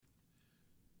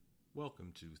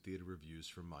Welcome to Theater Reviews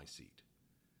from My Seat.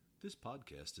 This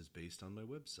podcast is based on my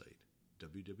website,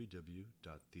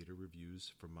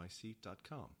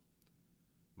 www.theaterreviewsfrommyseat.com.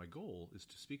 My goal is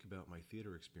to speak about my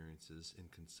theater experiences in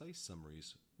concise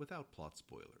summaries without plot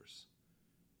spoilers.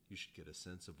 You should get a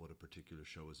sense of what a particular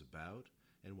show is about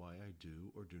and why I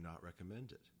do or do not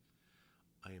recommend it.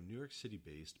 I am New York City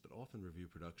based but often review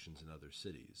productions in other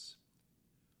cities.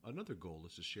 Another goal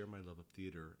is to share my love of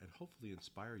theater and hopefully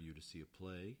inspire you to see a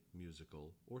play,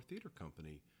 musical, or theater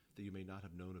company that you may not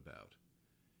have known about.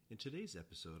 In today's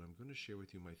episode, I'm going to share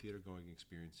with you my theater-going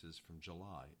experiences from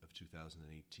July of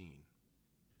 2018.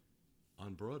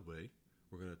 On Broadway,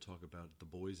 we're going to talk about The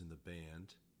Boys in the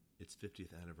Band, its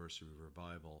 50th anniversary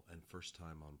revival and first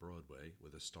time on Broadway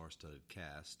with a star-studded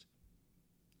cast.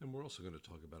 And we're also going to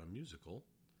talk about a musical,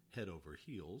 Head Over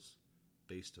Heels,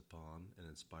 based upon and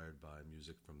inspired by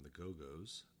music from the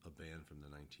Go-Go's, a band from the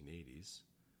 1980s.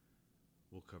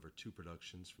 We'll cover two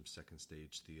productions from Second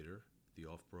Stage Theater, the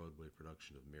off-Broadway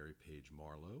production of Mary Page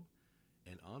Marlowe,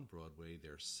 and on Broadway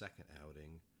their second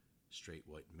outing, Straight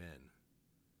White Men.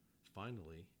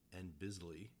 Finally, and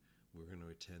busily, we're going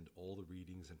to attend all the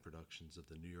readings and productions of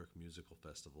the New York Musical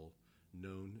Festival,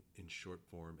 known in short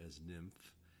form as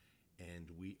NYMF,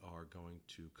 and we are going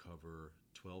to cover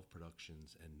 12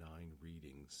 productions and 9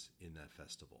 readings in that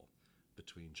festival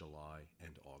between July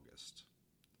and August.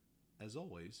 As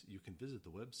always, you can visit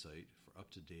the website for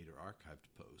up-to-date or archived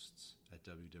posts at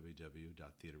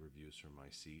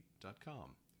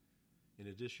www.theaterreviewsfrommyseat.com. In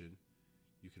addition,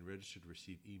 you can register to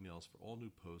receive emails for all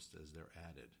new posts as they're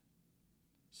added.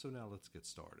 So now let's get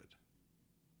started.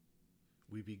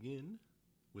 We begin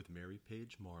with Mary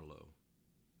Page Marlowe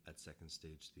at Second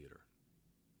Stage Theater.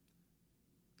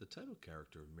 The title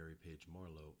character of Mary Page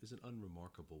Marlowe is an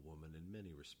unremarkable woman in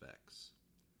many respects.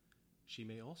 She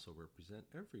may also represent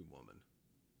every woman,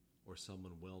 or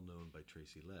someone well known by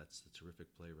Tracy Letts, the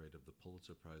terrific playwright of the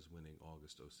Pulitzer Prize-winning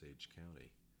August Osage County.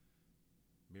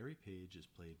 Mary Page is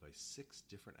played by 6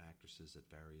 different actresses at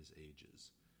various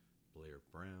ages: Blair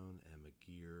Brown, Emma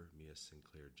Geer, Mia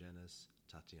Sinclair Jennis,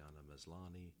 Tatiana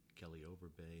Maslany, Kelly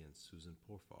Overbay, and Susan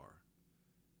Porfar.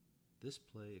 This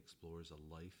play explores a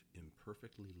life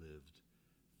imperfectly lived,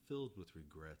 filled with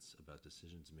regrets about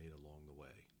decisions made along the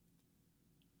way.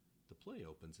 The play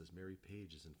opens as Mary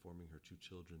Page is informing her 2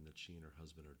 children that she and her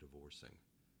husband are divorcing.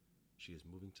 She is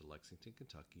moving to Lexington,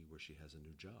 Kentucky, where she has a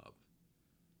new job.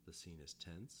 The scene is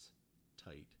tense,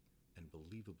 tight, and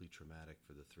believably traumatic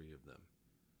for the 3 of them.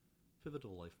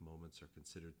 Pivotal life moments are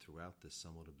considered throughout this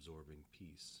somewhat absorbing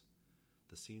piece.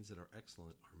 The scenes that are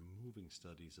excellent are moving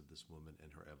studies of this woman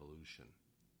and her evolution.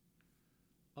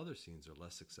 Other scenes are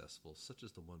less successful, such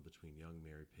as the one between young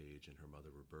Mary Page and her mother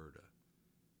Roberta.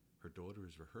 Her daughter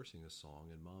is rehearsing a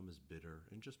song and Mom is bitter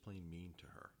and just plain mean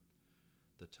to her.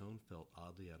 The tone felt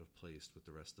oddly out of place with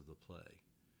the rest of the play.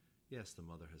 Yes, the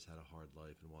mother has had a hard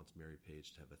life and wants Mary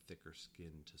Page to have a thicker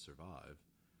skin to survive,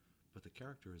 but the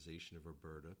characterization of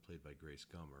Roberta, played by Grace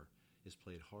Gummer, is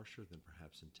played harsher than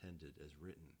perhaps intended as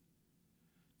written.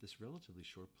 This relatively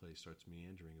short play starts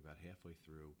meandering about halfway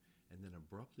through and then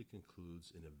abruptly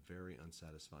concludes in a very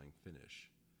unsatisfying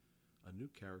finish. A new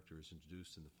character is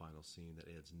introduced in the final scene that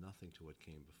adds nothing to what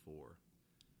came before.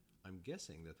 I'm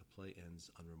guessing that the play ends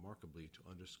unremarkably to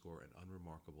underscore an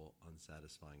unremarkable,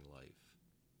 unsatisfying life.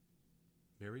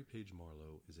 Mary Page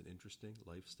Marlowe is an interesting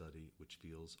life study which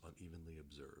feels unevenly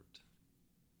observed.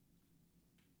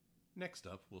 Next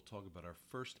up, we'll talk about our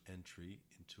first entry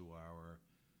into our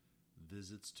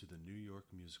visits to the New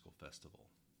York Musical Festival.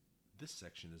 This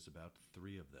section is about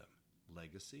 3 of them: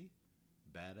 Legacy,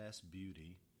 Badass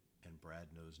Beauty, and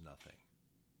Brad Knows Nothing.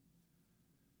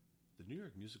 The New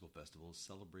York Musical Festival is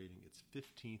celebrating its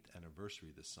 15th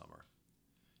anniversary this summer.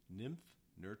 NYMF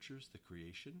nurtures the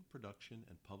creation, production,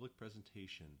 and public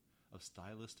presentation of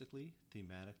stylistically,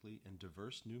 thematically, and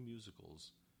diverse new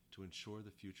musicals to ensure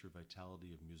the future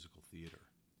vitality of musical theater.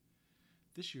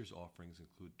 This year's offerings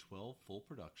include 12 full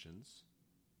productions,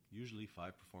 usually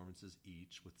 5 performances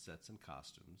each with sets and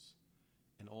costumes,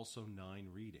 and also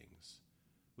 9 readings,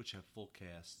 which have full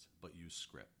casts but use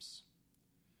scripts.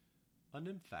 A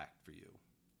NYMF fact for you: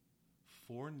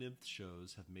 4 NYMF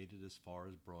shows have made it as far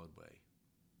as Broadway.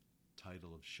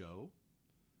 Title of show: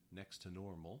 Next to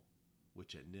Normal,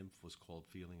 which at NYMF was called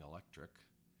Feeling Electric;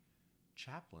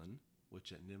 Chaplin,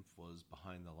 which at NYMF was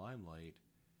Behind the Limelight;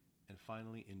 and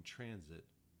finally In Transit,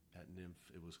 at NYMF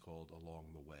it was called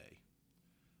Along the Way.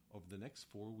 Over the next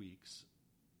 4 weeks,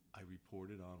 I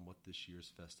reported on what this year's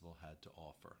festival had to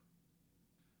offer.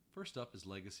 First up is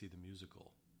Legacy the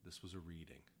Musical. This was a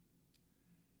reading.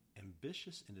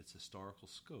 Ambitious in its historical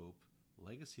scope,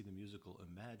 Legacy the Musical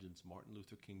imagines Martin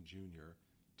Luther King Jr.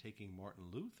 taking Martin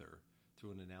Luther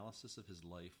through an analysis of his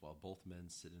life while both men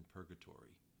sit in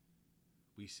purgatory.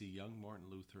 We see young Martin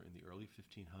Luther in the early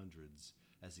 1500s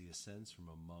as he ascends from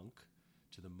a monk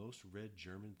to the most read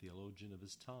German theologian of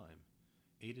his time,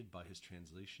 aided by his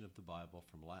translation of the Bible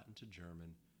from Latin to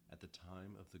German at the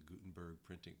time of the Gutenberg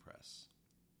printing press.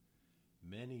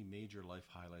 Many major life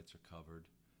highlights are covered,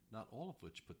 not all of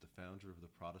which put the founder of the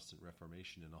Protestant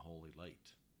Reformation in a holy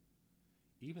light.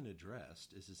 Even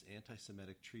addressed is his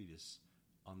anti-Semitic treatise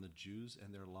on the Jews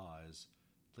and their lies,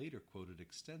 later quoted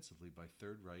extensively by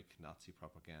Third Reich Nazi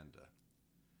propaganda.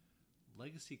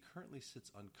 Legacy currently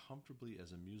sits uncomfortably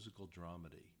as a musical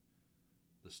dramedy.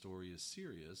 The story is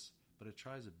serious, but it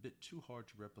tries a bit too hard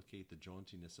to replicate the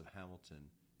jauntiness of Hamilton,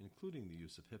 including the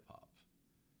use of hip-hop.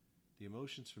 The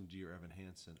emotions from Dear Evan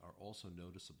Hansen are also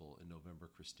noticeable in November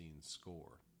Christine's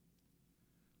score.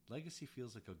 Legacy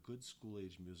feels like a good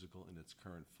school-age musical in its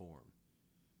current form.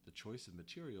 The choice of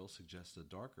material suggests a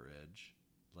darker edge,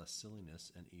 less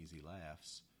silliness, and easy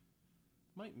laughs,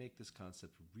 might make this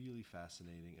concept really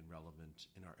fascinating and relevant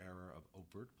in our era of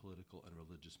overt political and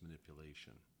religious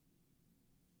manipulation.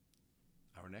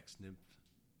 Our next NYMF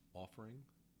offering,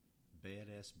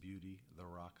 Badass Beauty, the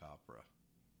Rock Opera.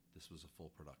 This was a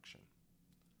full production.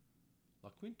 La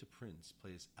Quinta Prince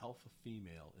plays alpha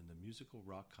female in the musical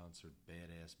rock concert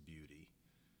Badass Beauty.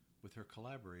 With her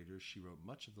collaborators, she wrote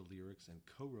much of the lyrics and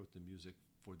co-wrote the music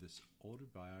for this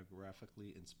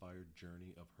autobiographically inspired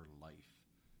journey of her life.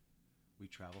 We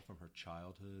travel from her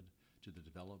childhood to the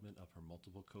development of her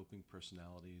multiple coping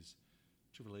personalities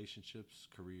to relationships,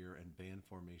 career, and band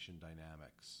formation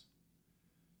dynamics.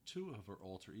 Two of her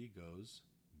alter egos,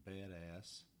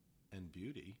 Badass and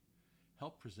Beauty,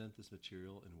 help present this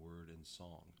material in word and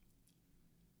song.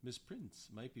 Miss Prince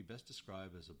might be best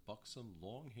described as a buxom,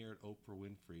 long-haired Oprah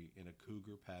Winfrey in a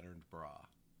cougar-patterned bra.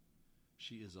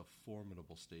 She is a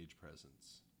formidable stage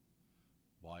presence.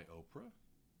 Why Oprah?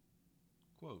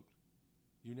 Quote,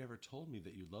 "You never told me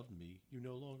that you loved me. You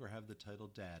no longer have the title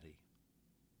Daddy."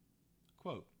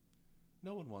 Quote,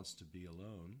 "No one wants to be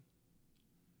alone."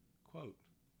 Quote,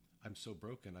 "I'm so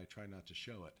broken I try not to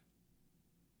show it."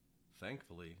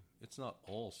 Thankfully, it's not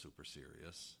all super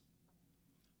serious.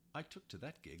 I took to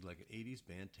that gig like an 80s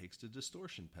band takes to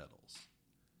distortion pedals.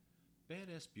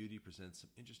 Badass Beauty presents some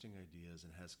interesting ideas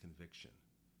and has conviction.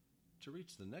 To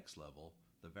reach the next level,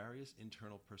 the various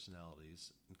internal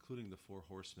personalities, including the four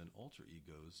horsemen alter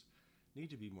egos,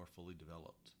 need to be more fully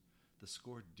developed. The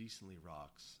score decently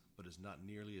rocks, but is not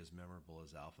nearly as memorable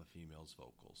as alpha female's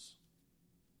vocals.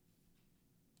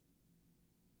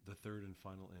 The third and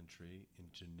final entry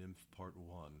into NYMF Part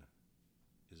 1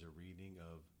 is a reading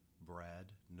of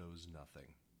Brad Knows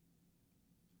Nothing.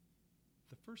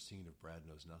 The first scene of Brad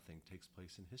Knows Nothing takes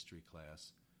place in history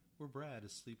class, where Brad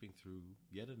is sleeping through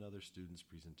yet another student's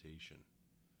presentation.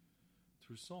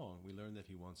 Through song, we learn that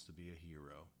he wants to be a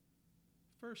hero.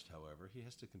 First, however, he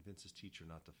has to convince his teacher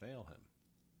not to fail him.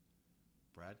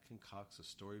 Brad concocts a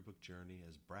storybook journey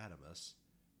as Bradimus,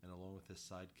 and along with his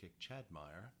sidekick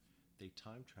Chadmire, they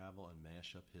time travel and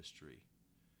mash up history.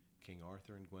 King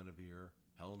Arthur and Guinevere,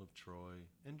 Helen of Troy,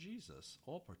 and Jesus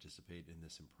all participate in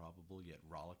this improbable yet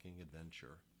rollicking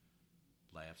adventure.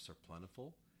 Laughs are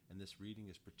plentiful, and this reading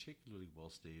is particularly well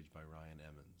staged by Ryan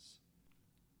Emmons.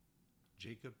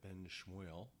 Jacob Ben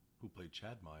Shmuel, who played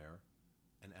Chadmire,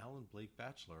 and Alan Blake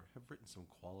Batchelor have written some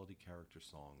quality character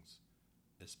songs,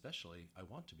 especially I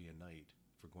Want to Be a Knight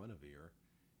for Guinevere,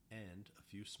 and a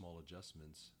few small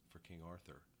adjustments for King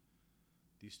Arthur.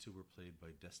 These two were played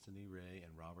by Destiny Ray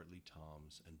and Robert Lee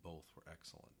Toms, and both were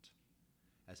excellent.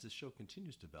 As this show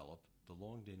continues to develop, the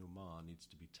long denouement needs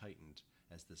to be tightened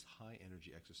as this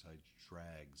high-energy exercise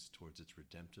drags towards its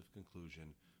redemptive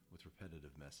conclusion with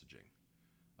repetitive messaging.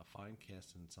 A fine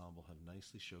cast and ensemble have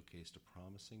nicely showcased a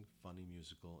promising, funny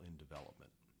musical in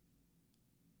development.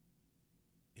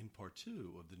 In Part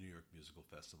 2 of the New York Musical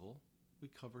Festival, we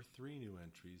cover 3 new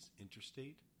entries: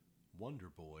 Interstate, Wonder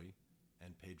Boy,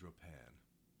 and Pedro Pan.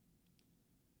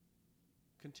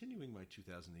 Continuing my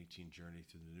 2018 journey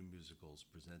through the new musicals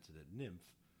presented at NYMF,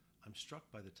 I'm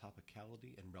struck by the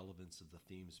topicality and relevance of the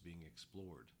themes being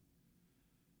explored.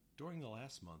 During the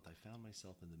last month, I found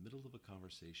myself in the middle of a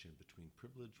conversation between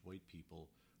privileged white people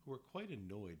who were quite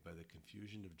annoyed by the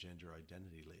confusion of gender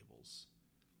identity labels.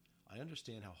 I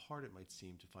understand how hard it might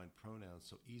seem to find pronouns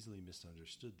so easily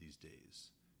misunderstood these days.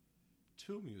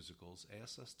 2 musicals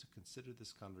ask us to consider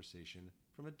this conversation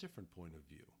from a different point of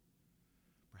view.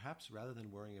 Perhaps rather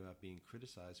than worrying about being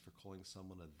criticized for calling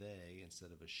someone a they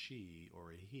instead of a she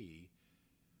or a he,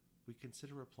 we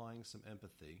consider applying some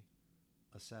empathy,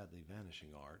 a sadly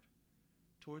vanishing art,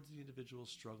 towards the individual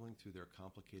struggling through their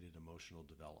complicated emotional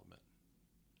development.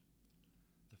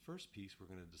 The first piece we're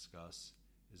going to discuss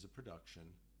is a production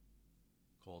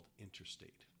called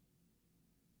Interstate.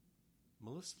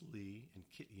 Melissa Lee and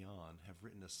Kit Yan have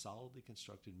written a solidly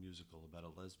constructed musical about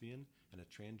a lesbian and a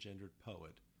transgendered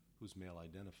poet who's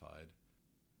male-identified.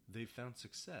 They've found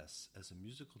success as a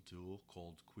musical duo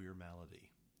called Queer Malady.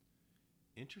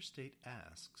 Interstate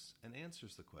asks and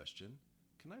answers the question,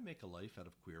 can I make a life out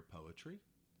of queer poetry?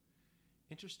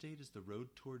 Interstate is the road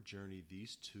tour journey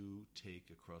these two take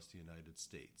across the United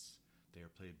States. They are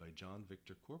played by John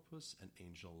Victor Corpus and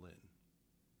Angel Lynn.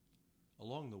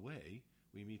 Along the way,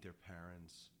 we meet their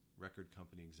parents, record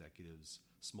company executives,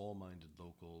 small-minded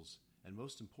locals, and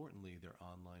most importantly, their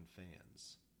online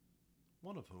fans.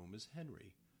 One of whom is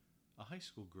Henry, a high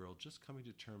school girl just coming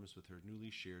to terms with her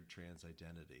newly shared trans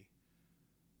identity.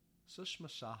 Sushma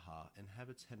Saha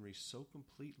inhabits Henry so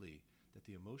completely that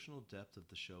the emotional depth of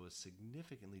the show is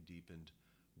significantly deepened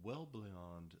well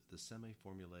beyond the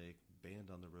semi-formulaic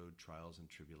band-on-the-road trials and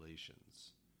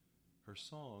tribulations. Her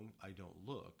song, I Don't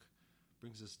Look,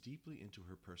 brings us deeply into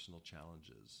her personal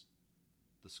challenges.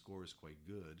 The score is quite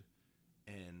good,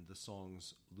 and the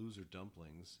songs Loser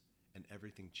Dumplings and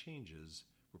Everything Changes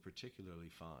were particularly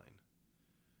fine.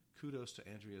 Kudos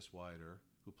to Andreas Weider,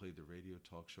 who played the radio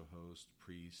talk show host,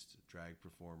 priest, drag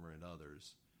performer, and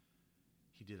others.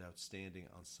 He did outstanding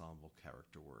ensemble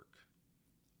character work.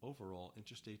 Overall,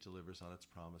 Interstate delivers on its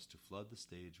promise to flood the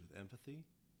stage with empathy,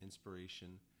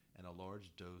 inspiration, and a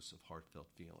large dose of heartfelt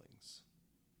feelings.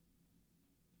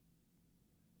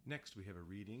 Next, we have a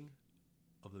reading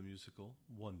of the musical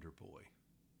Wonder Boy,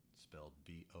 spelled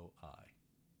B-O-I.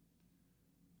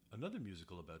 Another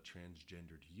musical about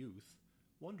transgendered youth,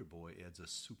 Wonder Boy adds a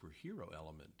superhero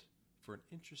element for an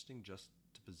interesting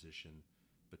juxtaposition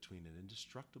between an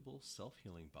indestructible,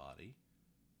 self-healing body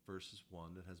versus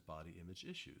one that has body image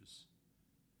issues.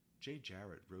 Jay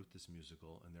Jarrett wrote this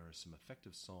musical, and there are some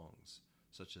effective songs,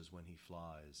 such as When He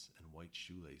Flies and White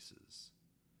Shoelaces.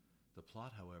 The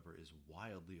plot, however, is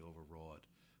wildly overwrought,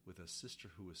 with a sister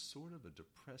who is sort of a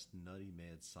depressed, nutty,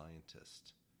 mad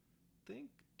scientist. Think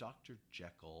Dr.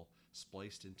 Jekyll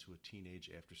spliced into a teenage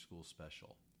after-school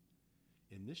special.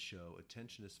 In this show,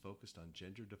 attention is focused on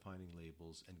gender-defining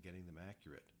labels and getting them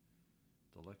accurate.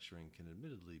 The lecturing can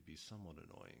admittedly be somewhat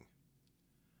annoying.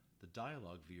 The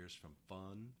dialogue veers from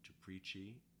fun to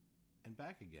preachy and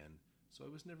back again, so I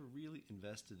was never really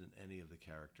invested in any of the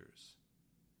characters.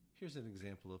 Here's an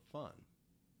example of fun.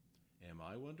 Am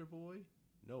I Wonder Boy?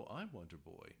 No, I'm Wonder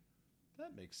Boy.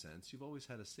 That makes sense. You've always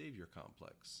had a savior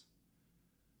complex.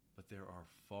 But there are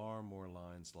far more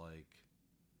lines like,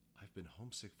 I've been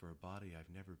homesick for a body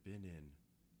I've never been in,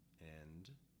 and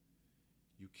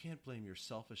you can't blame your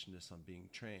selfishness on being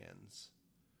trans.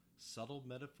 Subtle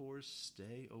metaphors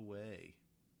stay away.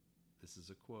 This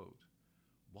is a quote.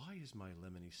 Why is my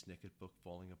Lemony Snicket book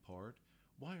falling apart?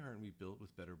 Why aren't we built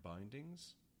with better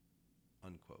bindings?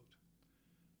 Unquote.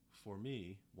 For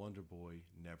me, Wonder Boy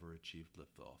never achieved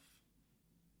liftoff.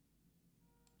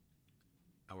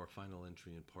 Our final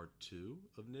entry in part 2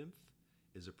 of Nymph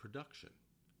is a production,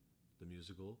 the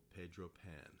musical Pedro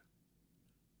Pan.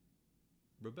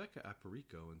 Rebecca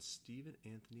Aparico and Stephen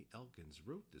Anthony Elkins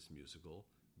wrote this musical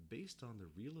based on the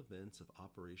real events of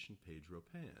Operation Pedro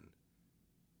Pan.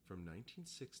 From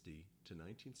 1960 to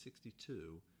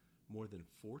 1962, more than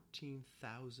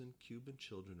 14,000 Cuban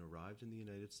children arrived in the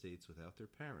United States without their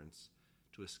parents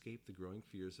to escape the growing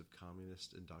fears of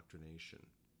communist indoctrination.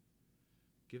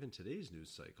 Given today's news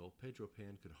cycle, Pedro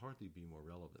Pan could hardly be more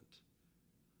relevant.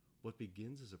 What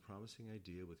begins as a promising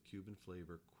idea with Cuban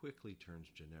flavor quickly turns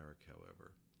generic,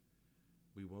 however.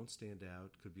 We Won't Stand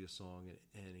Out could be a song in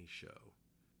any show.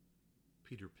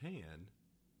 Peter Pan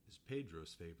is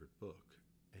Pedro's favorite book,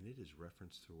 and it is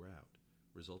referenced throughout,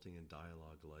 resulting in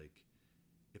dialogue like,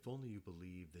 "If only you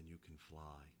believe, then you can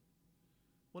fly."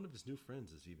 One of his new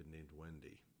friends is even named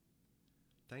Wendy.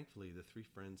 Thankfully, the three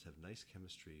friends have nice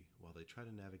chemistry while they try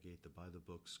to navigate the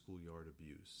by-the-book schoolyard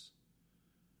abuse.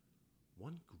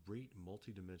 One great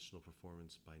multi-dimensional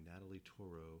performance by Natalie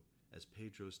Toro as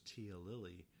Pedro's Tia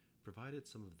Lily provided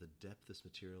some of the depth this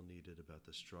material needed about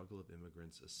the struggle of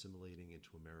immigrants assimilating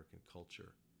into American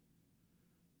culture.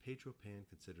 Pedro Pan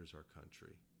considers our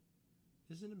country.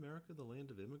 Isn't America the land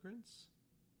of immigrants?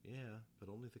 Yeah, but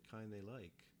only the kind they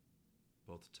like.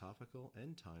 Both topical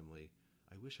and timely,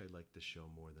 I wish I liked this show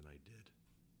more than I did.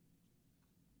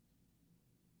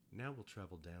 Now we'll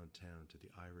travel downtown to the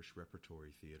Irish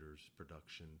Repertory Theatre's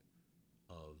production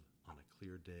of On a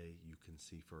Clear Day You Can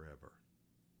See Forever.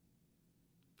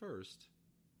 First,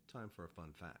 time for a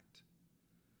fun fact.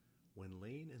 When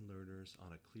Lane and Lerner's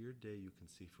On a Clear Day You Can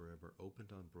See Forever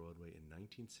opened on Broadway in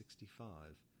 1965,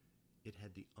 it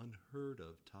had the unheard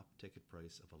of top ticket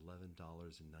price of $11.90.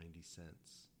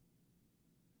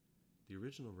 The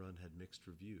original run had mixed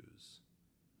reviews.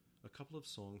 A couple of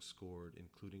songs scored,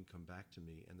 including Come Back to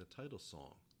Me and the title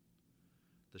song.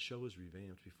 The show was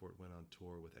revamped before it went on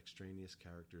tour with extraneous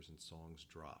characters and songs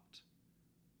dropped.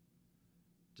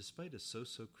 Despite a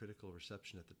so-so critical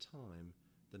reception at the time,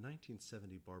 the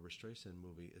 1970 Barbra Streisand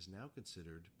movie is now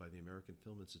considered by the American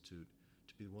Film Institute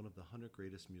to be one of the 100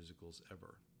 greatest musicals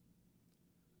ever.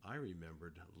 I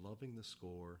remembered loving the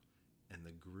score and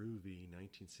the groovy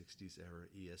 1960s-era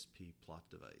ESP plot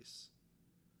device.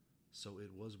 So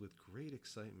it was with great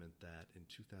excitement that, in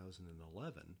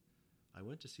 2011, I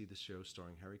went to see the show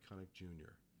starring Harry Connick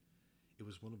Jr. It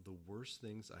was one of the worst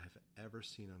things I have ever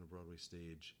seen on a Broadway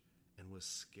stage and was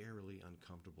scarily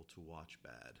uncomfortable to watch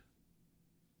bad.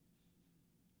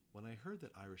 When I heard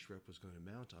that Irish Rep was going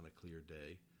to mount On a Clear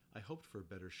Day, I hoped for a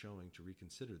better showing to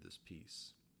reconsider this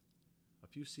piece. A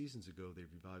few seasons ago, they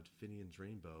revived Finian's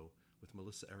Rainbow with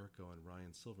Melissa Errico and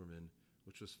Ryan Silverman,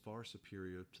 which was far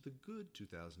superior to the good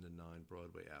 2009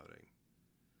 Broadway outing.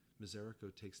 Ms.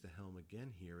 Errico takes the helm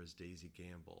again here as Daisy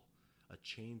Gamble, a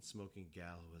chain-smoking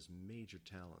gal who has major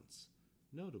talents,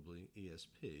 notably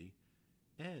ESP,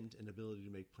 and an ability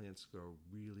to make plants grow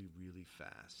really, really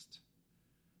fast.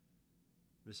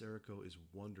 Ms. Errico is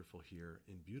wonderful here,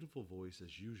 in beautiful voice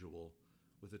as usual,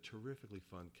 with a terrifically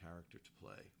fun character to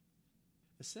play.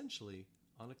 Essentially,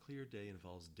 On a Clear Day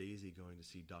involves Daisy going to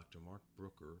see Dr. Mark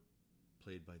Brooker,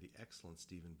 played by the excellent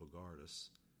Stephen Bogardus.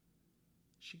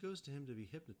 She goes to him to be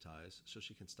hypnotized so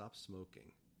she can stop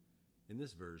smoking. In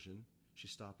this version,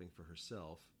 she's stopping for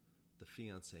herself. The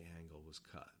fiancé angle was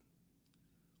cut.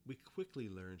 We quickly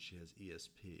learn she has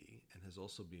ESP and has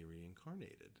also been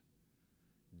reincarnated.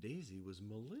 Daisy was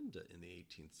Melinda in the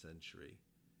 18th century,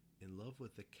 in love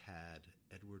with the cad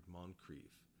Edward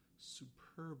Moncrief,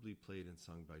 superbly played and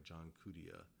sung by John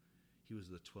Cudia. He was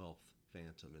the 12th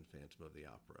Phantom in Phantom of the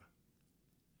Opera.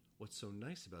 What's so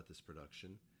nice about this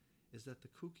production is that the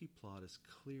kooky plot is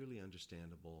clearly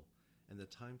understandable and the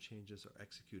time changes are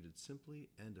executed simply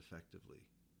and effectively.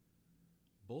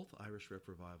 Both Irish Rep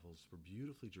revivals were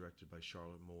beautifully directed by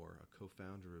Charlotte Moore, a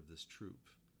co-founder of this troupe.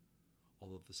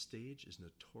 Although the stage is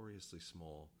notoriously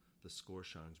small, the score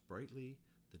shines brightly,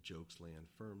 the jokes land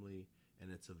firmly, and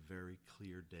it's a very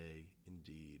clear day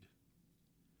indeed.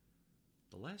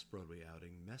 The last Broadway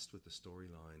outing messed with the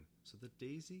storyline so that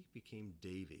Daisy became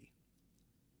Davy,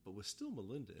 but was still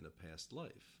Melinda in a past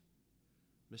life.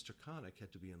 Mr. Connick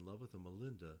had to be in love with a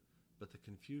Melinda, but the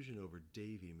confusion over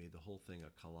Davy made the whole thing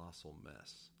a colossal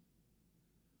mess.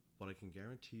 What I can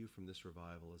guarantee you from this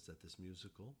revival is that this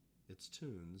musical, its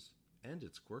tunes, and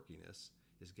its quirkiness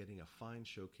is getting a fine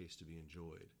showcase to be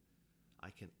enjoyed. I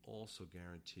can also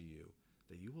guarantee you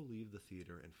that you will leave the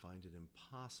theater and find it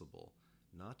impossible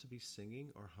not to be singing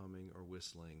or humming or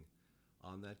whistling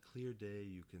On That Clear Day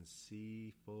You Can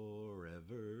See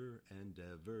Forever and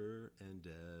Ever and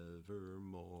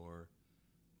Evermore.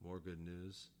 More good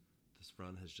news, this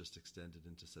run has just extended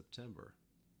into September.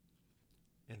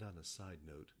 And on a side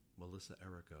note, Melissa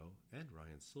Errico and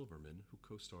Ryan Silverman, who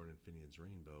co-starred in Finian's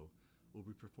Rainbow, will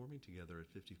be performing together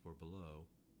at 54 Below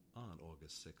on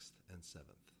August 6th and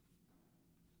 7th.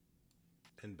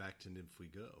 And back to NYMF we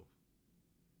go.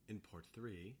 In part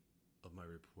 3 of my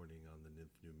reporting on the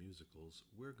NYMF new musicals,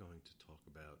 we're going to talk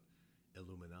about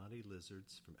Illuminati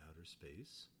Lizards from Outer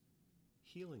Space,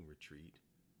 Healing Retreat,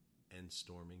 and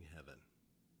Storming Heaven.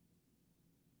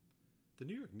 The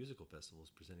New York Musical Festival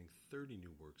is presenting 30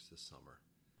 new works this summer.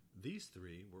 These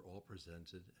 3 were all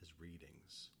presented as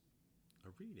readings. A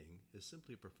reading is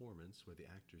simply a performance where the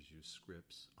actors use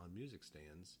scripts on music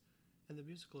stands, and the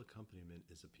musical accompaniment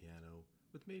is a piano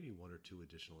with maybe 1 or 2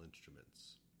 additional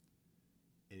instruments.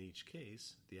 In each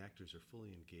case, the actors are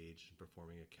fully engaged in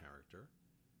performing a character,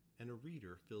 and a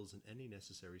reader fills in any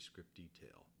necessary script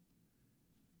detail.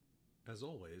 As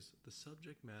always, the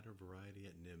subject matter variety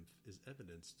at NYMF is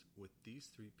evidenced with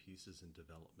these 3 pieces in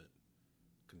development: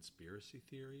 conspiracy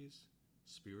theories,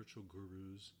 spiritual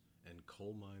gurus, and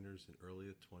coal miners in early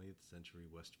 20th century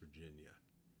West Virginia.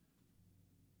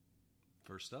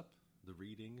 First up, the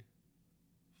reading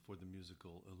for the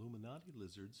musical Illuminati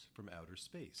Lizards from Outer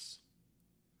Space.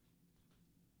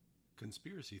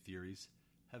 Conspiracy theories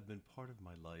have been part of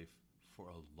my life for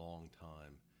a long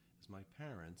time, as my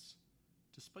parents,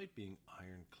 despite being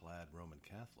ironclad Roman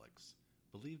Catholics,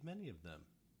 believe many of them.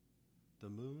 The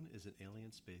moon is an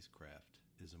alien spacecraft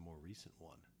is a more recent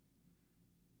one.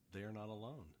 They are not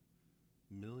alone.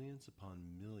 Millions upon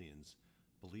millions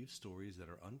believe stories that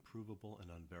are unprovable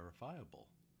and unverifiable.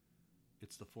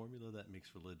 It's the formula that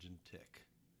makes religion tick.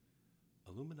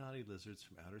 Illuminati lizards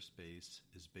from outer space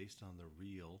is based on the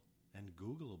real and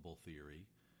Googleable theory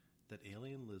that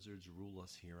alien lizards rule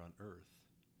us here on Earth.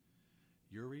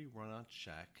 Yuri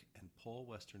Ronatchak and Paul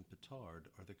Western Petard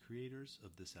are the creators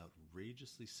of this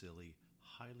outrageously silly,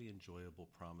 highly enjoyable,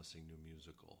 promising new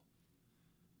musical.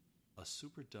 A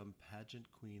super dumb pageant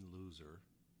queen loser,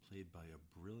 played by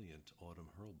a brilliant Autumn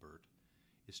Hurlburt,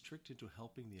 is tricked into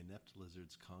helping the inept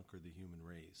lizards conquer the human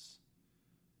race.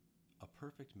 A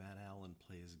perfect Matt Allen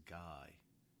plays Guy.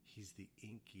 He's the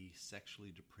inky,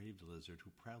 sexually depraved lizard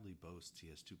who proudly boasts he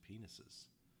has 2 penises.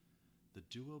 The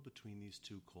duo between these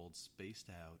two, called Spaced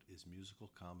Out, is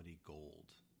musical comedy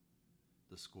gold.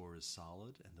 The score is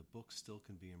solid, and the book still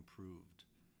can be improved.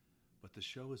 But the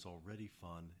show is already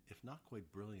fun, if not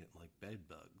quite brilliant like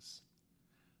Bedbugs.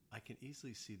 I can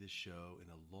easily see this show in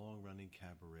a long-running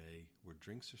cabaret where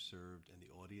drinks are served and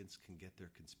the audience can get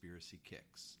their conspiracy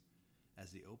kicks.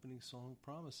 As the opening song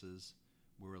promises,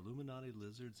 we're Illuminati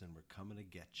lizards and we're coming to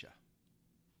get ya.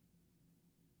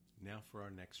 Now for our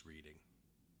next reading.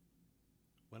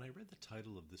 When I read the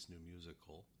title of this new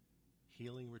musical,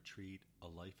 Healing Retreat, A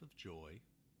Life of Joy,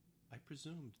 I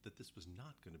presumed that this was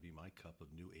not going to be my cup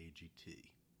of new agey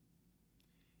tea.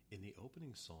 In the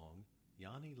opening song,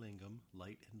 Yanni Lingam,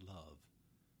 Light and Love,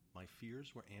 my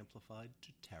fears were amplified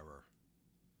to terror.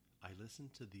 I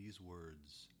listened to these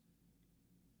words: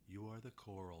 You are the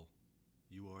coral,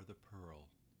 you are the pearl,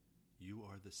 you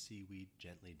are the seaweed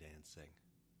gently dancing.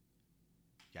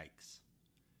 Yikes.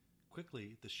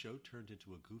 Quickly, the show turned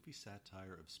into a goofy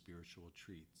satire of spiritual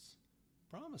treats.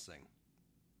 Promising.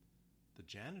 The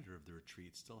janitor of the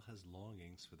retreat still has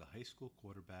longings for the high school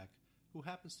quarterback who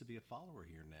happens to be a follower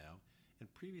here now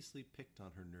and previously picked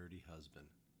on her nerdy husband.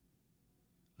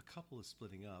 A couple is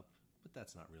splitting up, but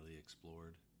that's not really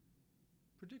explored.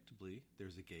 Predictably,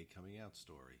 there's a gay coming out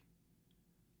story.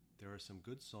 There are some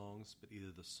good songs, but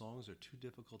either the songs are too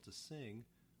difficult to sing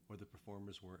or the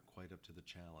performers weren't quite up to the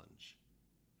challenge.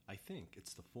 I think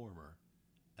it's the former,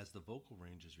 as the vocal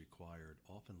ranges required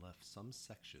often left some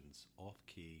sections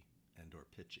off-key and or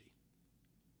pitchy.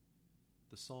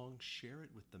 The song Share It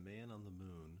with the Man on the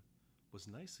Moon was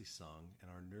nicely sung,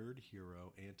 and our nerd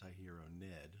hero, anti-hero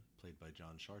Ned, played by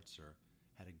John Schartzer,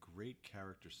 had a great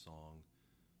character song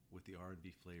with the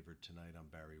R&B flavored Tonight I'm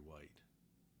Barry White.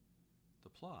 The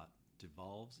plot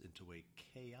devolves into a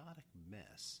chaotic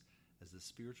mess as the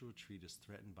spiritual retreat is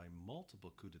threatened by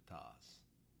multiple coups d'etats.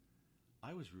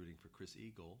 I was rooting for Chris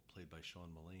Eagle, played by Sean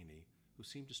Mullaney, who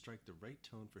seemed to strike the right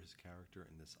tone for his character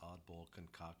in this oddball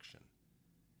concoction.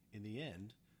 In the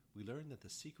end, we learn that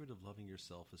the secret of loving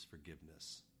yourself is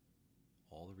forgiveness.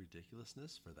 All the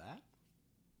ridiculousness for that?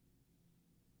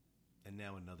 And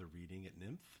now another reading at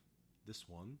Nymph. This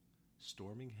one,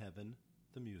 Storming Heaven,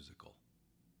 the musical.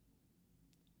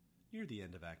 Near the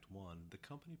end of Act 1, the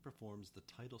company performs the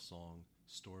title song,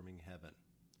 Storming Heaven.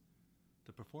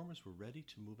 The performers were ready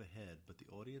to move ahead, but the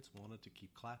audience wanted to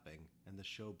keep clapping, and the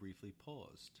show briefly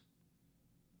paused.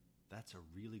 That's a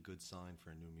really good sign for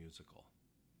a new musical.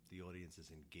 The audience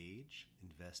is engaged,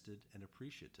 invested, and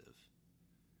appreciative.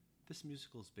 This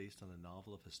musical is based on a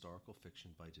novel of historical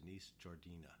fiction by Denise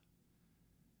Jardina.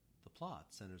 The plot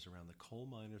centers around the coal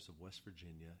miners of West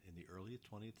Virginia in the early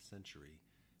 20th century,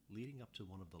 leading up to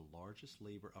one of the largest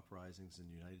labor uprisings in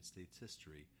United States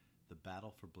history, the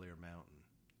Battle for Blair Mountain.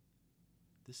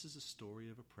 This is a story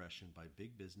of oppression by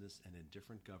big business and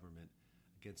indifferent government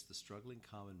against the struggling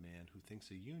common man who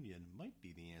thinks a union might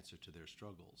be the answer to their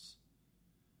struggles.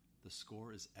 The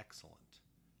score is excellent.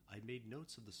 I made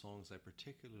notes of the songs I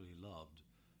particularly loved,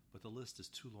 but the list is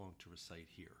too long to recite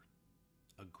here.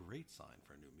 A great sign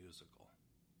for a new musical.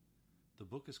 The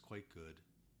book is quite good,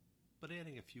 but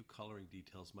adding a few coloring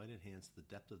details might enhance the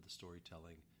depth of the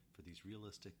storytelling for these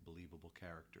realistic, believable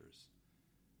characters.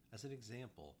 As an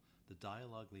example, the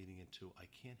dialogue leading into I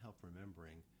Can't Help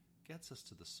Remembering gets us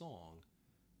to the song,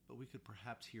 but we could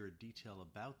perhaps hear a detail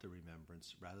about the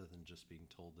remembrance rather than just being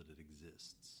told that it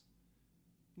exists.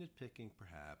 Nitpicking,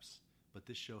 perhaps, but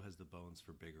this show has the bones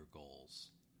for bigger goals.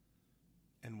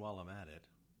 And while I'm at it,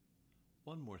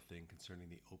 one more thing concerning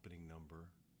the opening number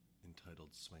entitled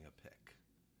Swing a Pick.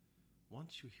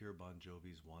 Once you hear Bon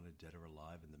Jovi's Wanted Dead or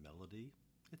Alive in the melody,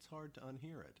 it's hard to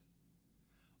unhear it.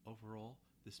 Overall,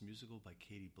 this musical by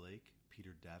Katie Blake,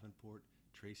 Peter Davenport,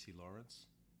 Tracy Lawrence,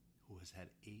 who has had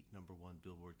 8 #1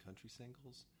 Billboard country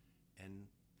singles, and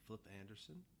Flip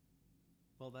Anderson,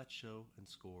 well, that show and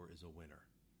score is a winner.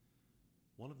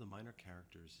 One of the minor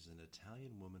characters is an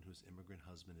Italian woman whose immigrant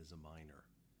husband is a miner.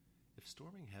 If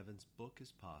Storming Heaven's book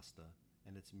is pasta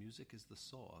and its music is the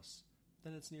sauce,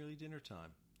 then it's nearly dinner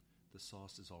time. The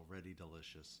sauce is already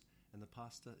delicious, and the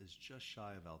pasta is just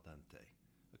shy of al dente.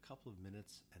 A couple of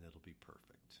minutes and it'll be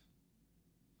perfect.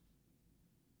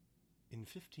 In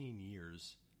 15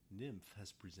 years, NYMF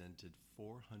has presented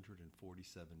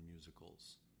 447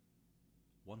 musicals.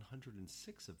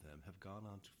 106 of them have gone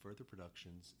on to further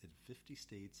productions in 50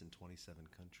 states and 27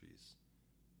 countries.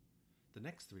 The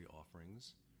next three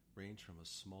offerings range from a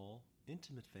small,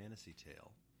 intimate fantasy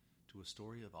tale to a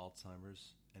story of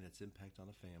Alzheimer's and its impact on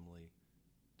a family,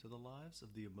 to the lives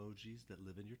of the emojis that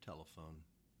live in your telephone.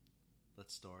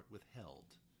 Let's start with Held,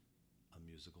 a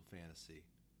musical fantasy,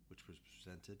 which was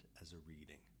presented as a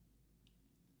reading.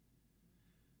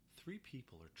 3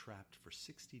 people are trapped for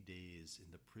 60 days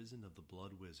in the prison of the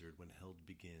Blood Wizard when Held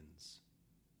begins.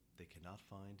 They cannot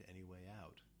find any way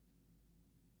out.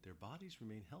 Their bodies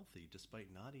remain healthy despite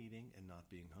not eating and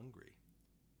not being hungry.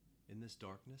 In this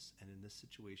darkness and in this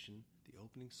situation, the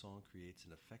opening song creates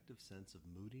an effective sense of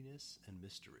moodiness and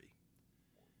mystery.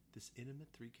 This intimate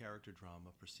 3-character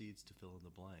drama proceeds to fill in the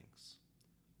blanks.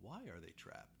 Why are they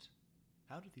trapped?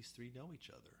 How do these 3 know each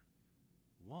other?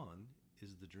 One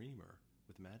is the dreamer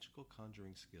with magical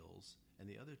conjuring skills, and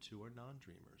the other 2 are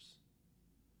non-dreamers.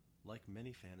 Like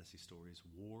many fantasy stories,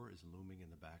 war is looming in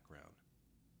the background.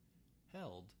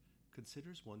 Held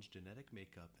considers one's genetic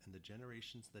makeup and the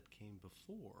generations that came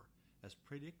before as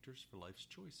predictors for life's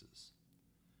choices.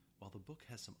 While the book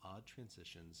has some odd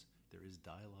transitions, there is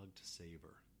dialogue to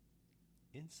savor.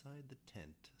 Inside the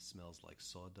tent smells like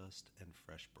sawdust and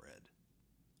fresh bread.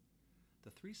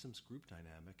 The threesome's group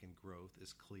dynamic and growth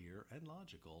is clear and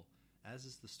logical, as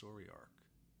is the story arc.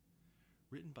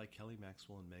 Written by Kelly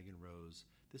Maxwell and Megan Rose,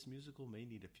 this musical may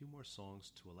need a few more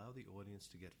songs to allow the audience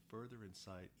to get further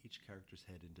inside each character's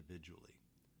head individually.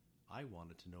 I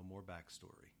wanted to know more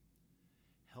backstory.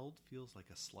 Held feels like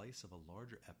a slice of a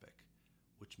larger epic,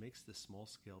 which makes this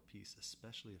small-scale piece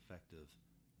especially effective,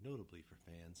 notably for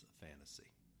fans of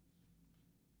fantasy.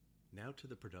 Now to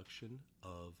the production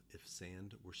of If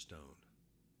Sand Were Stone.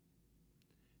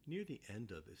 Near the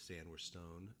end of If Sand Were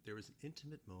Stone, there is an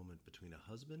intimate moment between a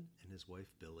husband and his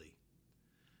wife Billy.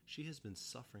 She has been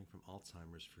suffering from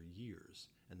Alzheimer's for years,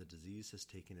 and the disease has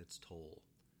taken its toll.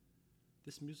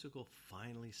 This musical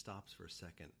finally stops for a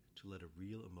second to let a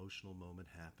real emotional moment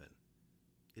happen.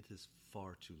 It is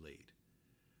far too late.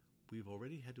 We've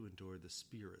already had to endure the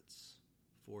spirits,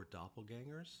 4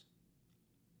 doppelgangers,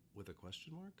 with a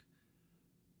question mark.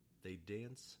 They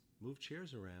dance, move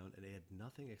chairs around, and add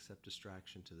nothing except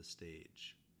distraction to the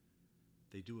stage.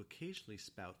 They do occasionally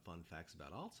spout fun facts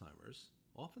about Alzheimer's,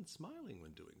 often smiling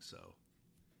when doing so.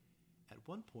 At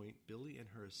one point, Billy and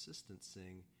her assistant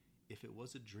sing If It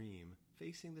Was a Dream,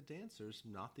 facing the dancers,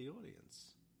 not the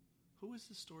audience. Who is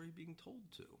the story being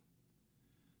told to?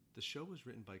 The show was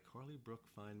written by Carly Brooke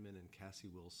Feynman and Cassie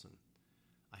Wilson.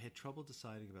 I had trouble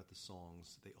deciding about the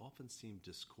songs. They often seemed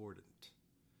discordant.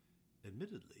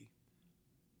 Admittedly,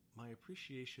 my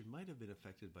appreciation might have been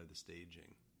affected by the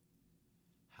staging.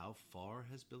 How far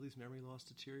has Billy's memory loss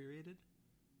deteriorated?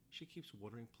 She keeps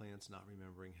watering plants, not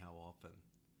remembering how often.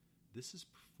 This is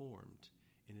performed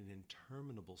in an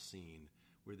interminable scene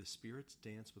where the spirits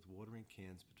dance with watering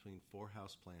cans between 4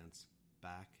 houseplants,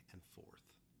 back and forth.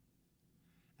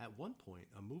 At one point,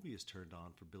 a movie is turned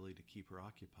on for Billy to keep her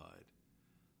occupied.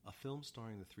 A film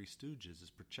starring the Three Stooges is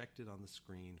projected on the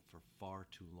screen for far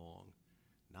too long.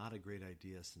 Not a great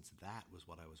idea, since that was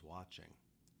what I was watching.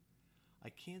 I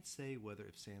can't say whether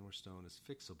If Sand Were Stone is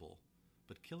fixable,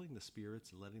 but killing the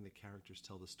spirits and letting the characters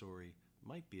tell the story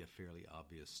might be a fairly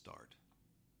obvious start.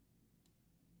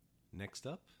 Next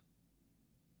up,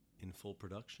 in full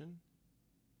production,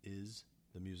 is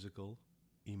the musical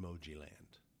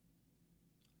Emojiland.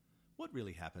 What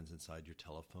really happens inside your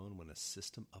telephone when a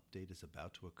system update is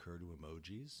about to occur to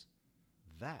emojis?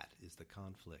 That is the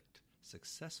conflict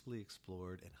successfully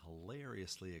explored and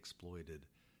hilariously exploited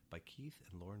by Keith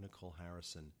and Laura Nicole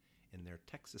Harrison in their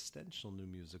Texistential new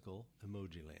musical,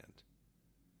 Emojiland.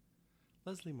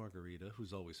 Leslie Margarita,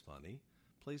 who's always funny,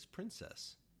 plays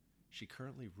Princess. She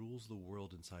currently rules the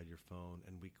world inside your phone,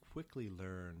 and we quickly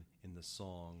learn in the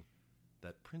song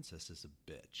that Princess is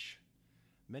a bitch.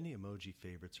 Many emoji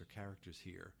favorites are characters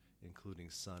here, including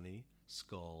Sunny,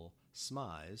 Skull,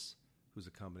 Smize, who's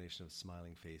a combination of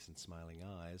smiling face and smiling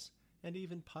eyes, and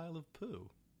even Pile of Poo.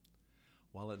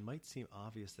 While it might seem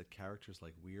obvious that characters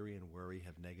like Weary and Worry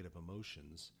have negative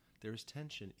emotions, there is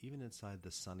tension even inside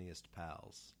the sunniest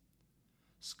pals.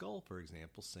 Skull, for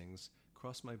example, sings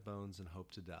Cross My Bones and Hope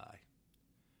to Die.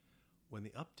 When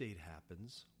the update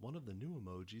happens, one of the new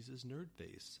emojis is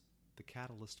Nerdface, the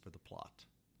catalyst for the plot.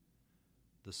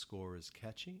 The score is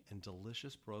catchy and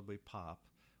delicious Broadway pop,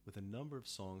 with a number of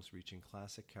songs reaching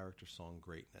classic character song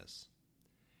greatness.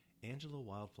 Angela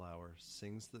Wildflower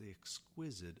sings the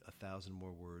exquisite A Thousand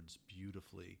More Words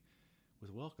beautifully, with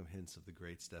welcome hints of the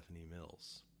great Stephanie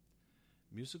Mills.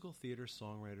 Musical theater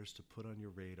songwriters to put on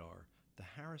your radar, the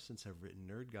Harrisons have written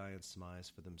Nerd Guy and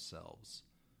Smize for themselves.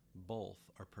 Both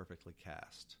are perfectly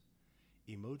cast.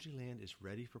 Emojiland is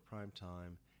ready for prime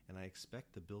time, and I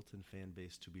expect the built-in fan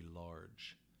base to be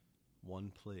large.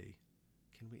 One plea.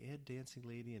 Can we add Dancing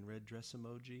Lady in red dress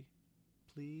emoji?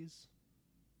 Please?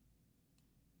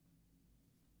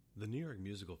 The New York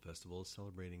Musical Festival is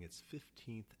celebrating its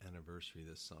 15th anniversary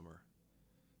this summer.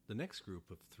 The next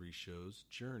group of 3 shows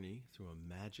journey through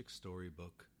a magic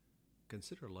storybook,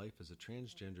 consider life as a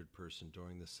transgendered person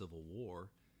during the Civil War,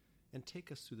 and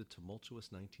take us through the tumultuous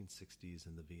 1960s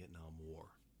and the Vietnam War.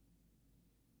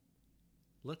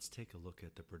 Let's take a look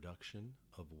at the production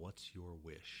of What's Your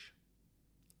Wish?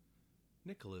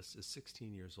 Nicholas is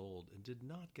 16 years old and did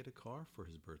not get a car for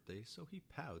his birthday, so he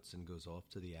pouts and goes off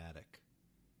to the attic.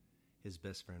 His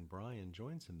best friend Brian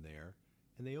joins him there,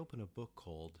 and they open a book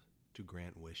called To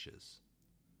Grant Wishes.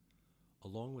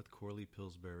 Along with Corley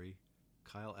Pillsbury,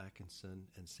 Kyle Atkinson,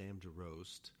 and Sam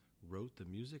DeRost, wrote the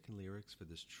music and lyrics for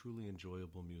this truly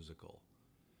enjoyable musical.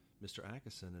 Mr.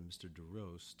 Atkinson and Mr.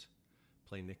 DeRost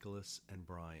play Nicholas and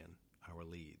Brian, our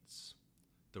leads.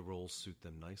 The roles suit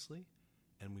them nicely,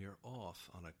 and we are off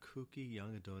on a kooky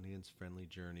young adults friendly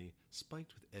journey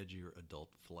spiked with edgier adult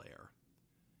flair.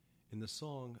 In the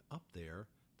song Up There,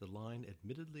 the line,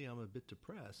 "Admittedly I'm a bit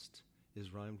depressed,"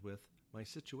 is rhymed with, "My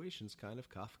situation's kind of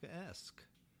Kafkaesque."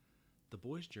 The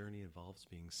boy's journey involves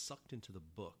being sucked into the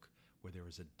book, where there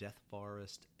is a death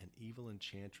forest, an evil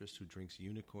enchantress who drinks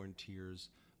unicorn tears,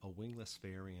 a wingless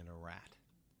fairy, and a rat.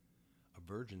 A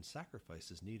virgin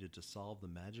sacrifice is needed to solve the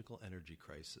magical energy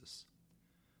crisis.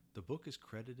 The book is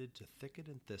credited to Thicket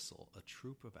and Thistle, a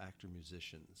troupe of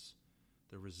actor-musicians.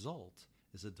 The result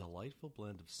is a delightful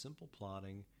blend of simple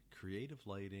plotting, creative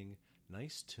lighting,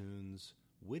 nice tunes,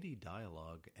 witty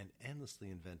dialogue, and endlessly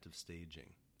inventive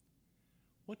staging.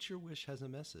 What's Your Wish has a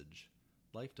message.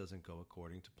 Life doesn't go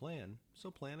according to plan,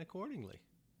 so plan accordingly.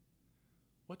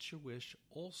 What's Your Wish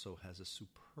also has a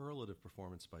superlative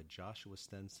performance by Joshua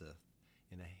Stenseth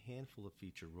in a handful of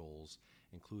feature roles,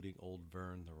 including Old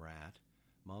Vern the Rat,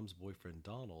 Mom's boyfriend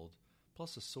Donald,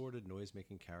 plus assorted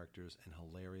noise-making characters and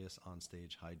hilarious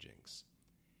onstage hijinks.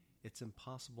 It's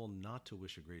impossible not to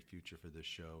wish a great future for this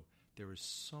show. There is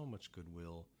so much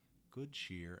goodwill, good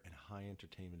cheer, and high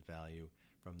entertainment value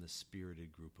from this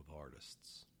spirited group of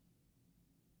artists.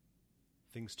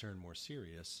 Things turn more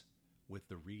serious with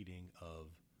the reading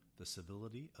of The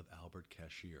Civility of Albert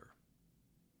Cashier.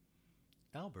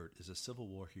 Albert is a Civil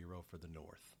War hero for the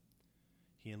North.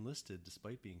 He enlisted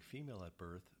despite being female at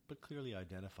birth, but clearly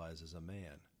identifies as a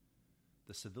man.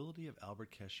 The Civility of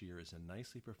Albert Cashier is a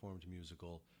nicely performed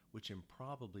musical which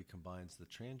improbably combines the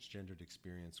transgendered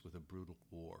experience with a brutal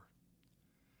war.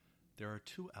 There are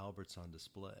 2 Alberts on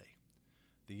display.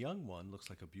 The young one looks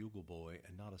like a bugle boy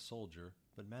and not a soldier,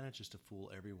 but manages to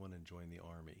fool everyone and join the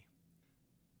army.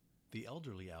 The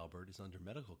elderly Albert is under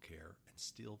medical care and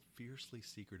still fiercely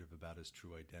secretive about his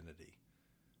true identity.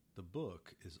 The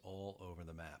book is all over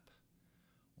the map.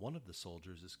 One of the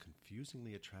soldiers is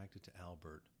confusingly attracted to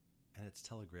Albert, and it's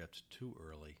telegraphed too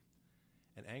early.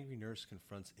 An angry nurse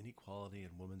confronts inequality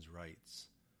and women's rights.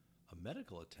 A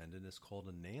medical attendant is called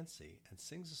a Nancy and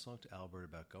sings a song to Albert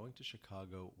about going to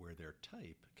Chicago where their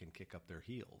type can kick up their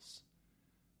heels.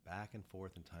 Back and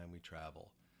forth in time we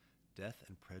travel. Death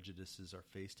and prejudices are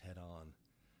faced head-on.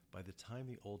 By the time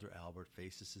the older Albert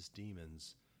faces his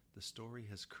demons, the story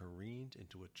has careened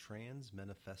into a trans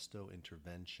manifesto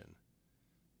intervention.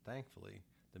 Thankfully,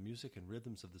 the music and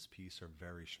rhythms of this piece are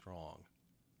very strong.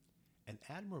 An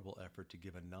admirable effort to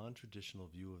give a non-traditional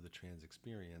view of the trans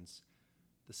experience,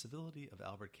 The Civility of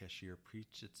Albert Cashier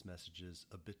preached its messages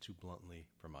a bit too bluntly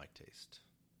for my taste.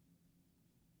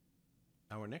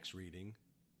 Our next reading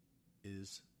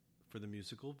is for the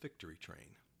musical Victory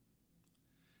Train.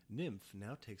 Nymph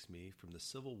now takes me from the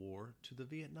Civil War to the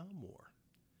Vietnam War.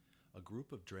 A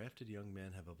group of drafted young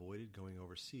men have avoided going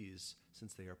overseas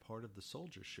since they are part of the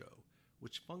Soldier Show,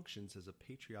 which functions as a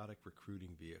patriotic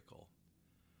recruiting vehicle.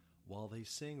 While they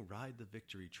sing Ride the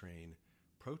Victory Train,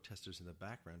 protesters in the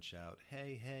background shout,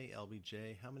 "Hey, hey,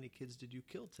 LBJ, how many kids did you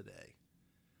kill today?"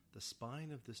 The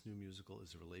spine of this new musical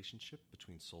is a relationship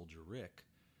between Soldier Rick,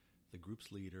 the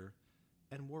group's leader,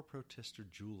 and war protester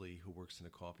Julie, who works in a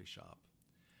coffee shop.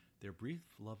 Their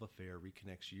brief love affair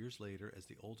reconnects years later as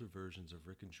the older versions of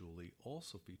Rick and Julie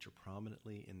also feature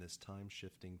prominently in this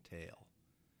time-shifting tale.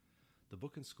 The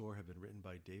book and score have been written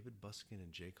by David Buskin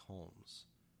and Jake Holmes.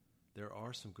 There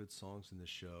are some good songs in this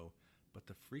show, but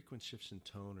the frequent shifts in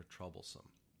tone are troublesome.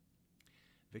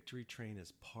 Victory Train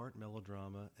is part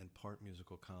melodrama and part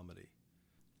musical comedy.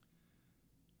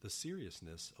 The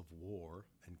seriousness of war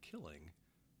and killing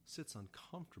sits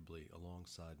uncomfortably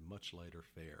alongside much lighter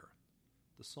fare.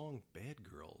 The song Bad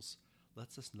Girls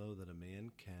lets us know that a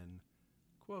man can,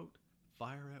 quote,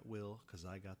 fire at will 'cause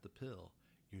I got the pill.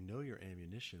 You know your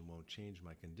ammunition won't change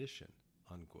my condition,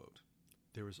 unquote.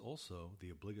 There is also the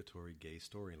obligatory gay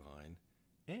storyline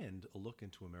and a look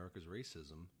into America's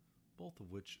racism, both of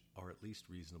which are at least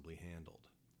reasonably handled.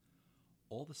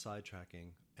 All the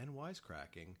sidetracking and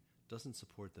wisecracking doesn't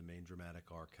support the main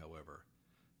dramatic arc, however.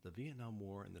 The Vietnam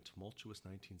War and the tumultuous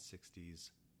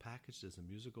 1960s, packaged as a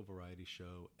musical variety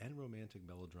show and romantic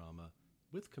melodrama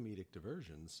with comedic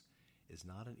diversions, is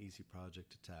not an easy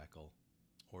project to tackle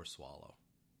or swallow.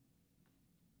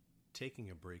 Taking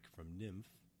a break from Nymph,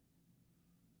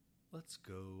 let's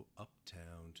go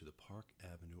uptown to the Park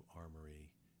Avenue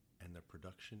Armory and the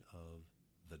production of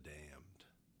The Damned.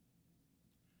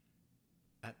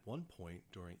 At one point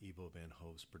during Ivo Van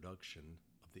Hove's production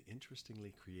of the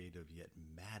interestingly creative yet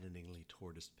maddeningly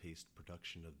tortoise-paced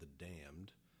production of The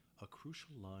Damned, a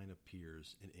crucial line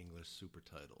appears in English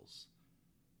supertitles.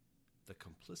 The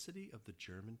complicity of the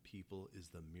German people is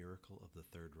the miracle of the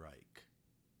Third Reich.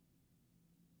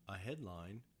 A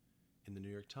headline in the New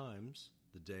York Times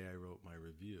the day I wrote my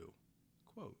review,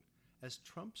 quote, as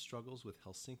Trump struggles with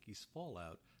Helsinki's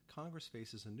fallout, Congress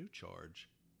faces a new charge,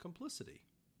 complicity,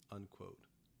 unquote.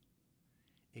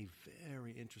 A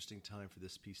very interesting time for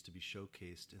this piece to be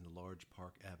showcased in the large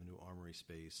Park Avenue Armory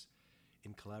space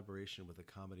in collaboration with the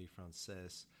Comédie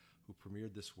Française, who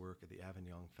premiered this work at the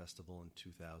Avignon Festival in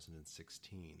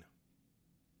 2016.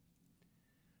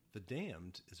 The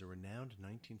Damned is a renowned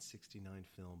 1969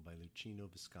 film by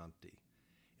Luchino Visconti.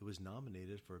 It was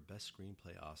nominated for a Best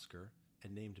Screenplay Oscar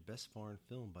and named Best Foreign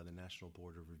Film by the National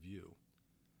Board of Review.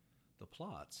 The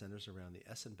plot centers around the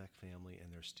Essenbeck family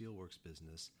and their steelworks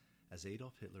business as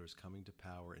Adolf Hitler is coming to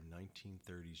power in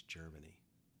 1930s Germany.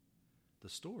 The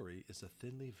story is a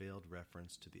thinly veiled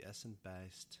reference to the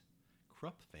Essen-based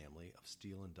Krupp family of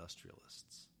steel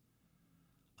industrialists.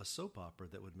 A soap opera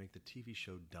that would make the TV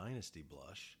show Dynasty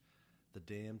blush, The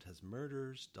Damned has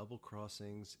murders, double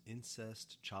crossings,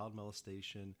 incest, child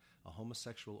molestation, a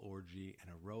homosexual orgy, and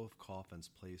a row of coffins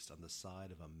placed on the side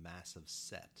of a massive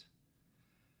set.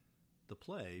 The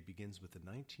play begins with the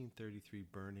 1933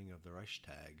 burning of the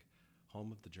Reichstag,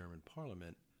 home of the German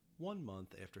parliament, 1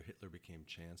 month after Hitler became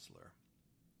chancellor.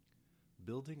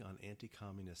 Building on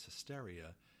anti-communist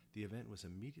hysteria, the event was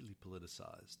immediately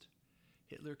politicized.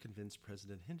 Hitler convinced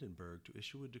President Hindenburg to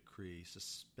issue a decree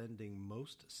suspending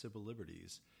most civil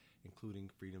liberties, including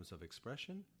freedoms of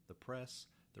expression, the press,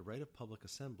 the right of public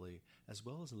assembly, as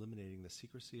well as eliminating the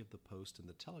secrecy of the post and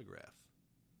the telegraph.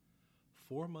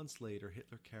 4 months later,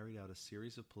 Hitler carried out a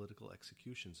series of political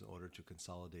executions in order to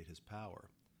consolidate his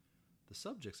power. The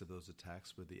subjects of those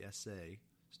attacks were the SA,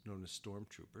 known as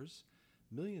stormtroopers,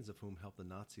 millions of whom helped the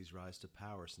Nazis rise to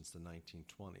power since the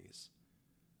 1920s.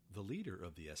 The leader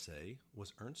of the SA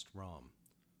was Ernst Röhm,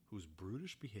 whose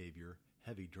brutish behavior,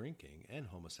 heavy drinking, and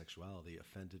homosexuality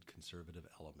offended conservative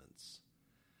elements.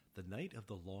 The Night of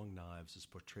the Long Knives is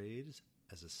portrayed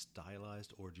as a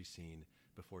stylized orgy scene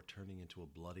before turning into a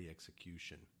bloody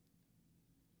execution.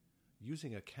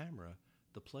 Using a camera,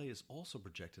 the play is also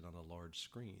projected on a large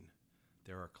screen.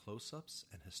 There are close-ups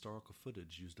and historical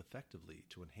footage used effectively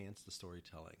to enhance the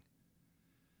storytelling.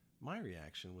 My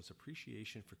reaction was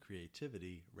appreciation for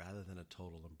creativity rather than a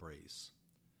total embrace.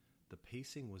 The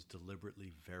pacing was deliberately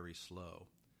very slow.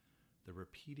 The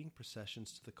repeating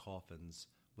processions to the coffins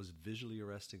was visually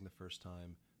arresting the first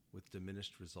time, with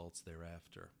diminished results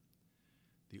thereafter.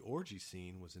 The orgy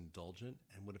scene was indulgent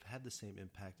and would have had the same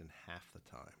impact in half the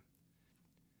time.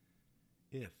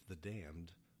 If The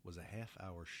Damned was a half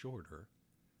hour shorter,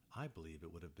 I believe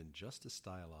it would have been just as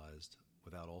stylized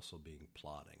without also being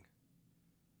plotting.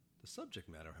 The subject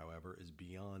matter, however, is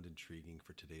beyond intriguing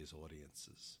for today's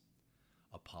audiences.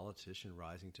 A politician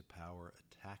rising to power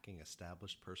attacking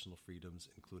established personal freedoms,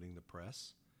 including the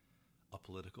press? A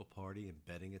political party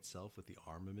embedding itself with the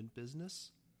armament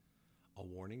business? A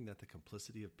warning that the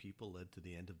complicity of people led to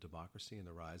the end of democracy and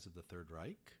the rise of the Third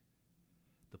Reich?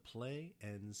 The play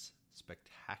ends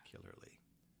spectacularly.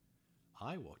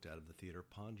 I walked out of the theater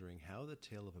pondering how the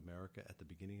tale of America at the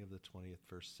beginning of the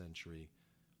 21st century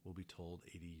will be told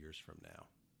 80 years from now.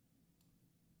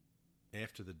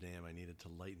 After The Dam, I needed to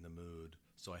lighten the mood,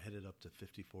 so I headed up to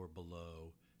 54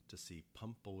 Below to see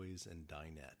Pump Boys and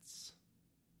Dinettes.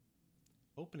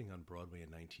 Opening on Broadway in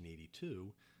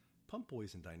 1982, Pump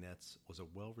Boys and Dinettes was a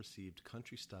well-received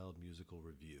country-styled musical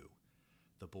revue.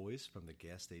 The boys from the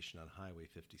gas station on Highway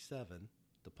 57,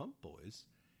 the Pump Boys,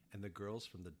 and the girls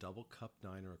from the Double Cup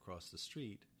Diner across the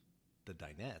street, the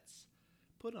Dinettes,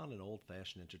 put on an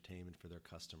old-fashioned entertainment for their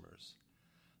customers.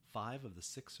 5 of the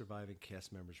 6 surviving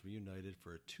cast members reunited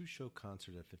for a 2-show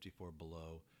concert at 54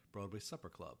 Below, Broadway Supper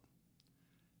Club.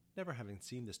 Never having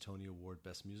seen this Tony Award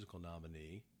Best Musical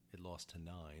nominee, it lost to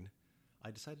 9,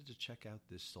 I decided to check out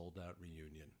this sold-out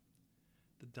reunion.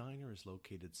 The diner is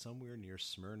located somewhere near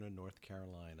Smyrna, North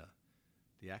Carolina.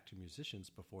 The actor-musicians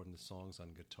performed the songs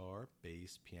on guitar,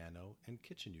 bass, piano, and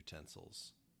kitchen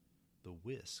utensils. The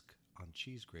whisk on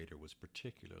Cheese Grater was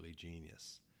particularly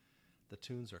genius. The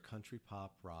tunes are country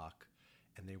pop rock,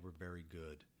 and they were very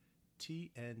good.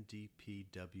 TNDPWAM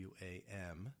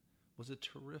was a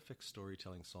terrific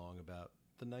storytelling song about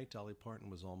the night Dolly Parton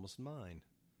was almost mine.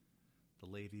 The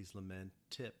Ladies' Lament,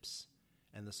 Tips,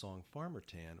 and the song Farmer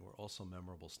Tan were also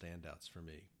memorable standouts for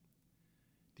me.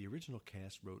 The original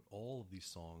cast wrote all of these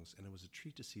songs, and it was a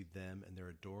treat to see them and their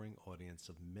adoring audience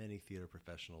of many theater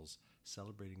professionals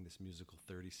celebrating this musical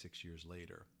 36 years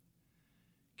later.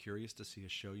 Curious to see a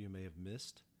show you may have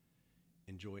missed?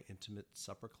 Enjoy intimate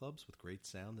supper clubs with great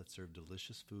sound that serve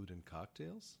delicious food and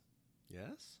cocktails?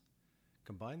 Yes?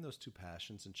 Combine those two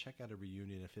passions and check out a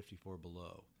reunion at 54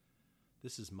 Below.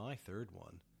 This is my third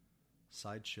one.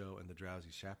 Sideshow and The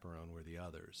Drowsy Chaperone were the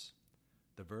others.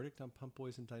 The verdict on Pump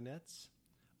Boys and Dinettes?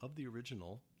 Of the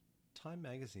original, Time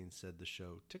magazine said the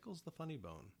show tickles the funny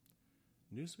bone.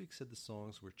 Newsweek said the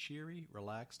songs were cheery,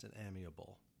 relaxed, and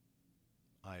amiable.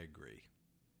 I agree.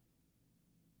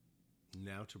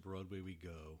 Now to Broadway we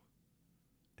go,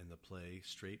 and the play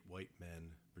Straight White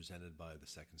Men, presented by the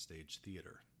Second Stage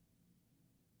Theater.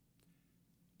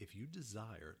 If you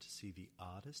desire to see the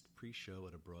oddest pre-show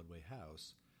at a Broadway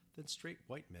house, then Straight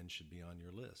White Men should be on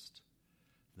your list.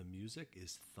 The music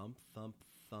is thump, thump,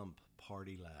 thump,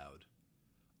 party loud.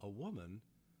 A woman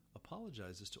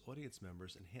apologizes to audience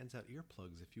members and hands out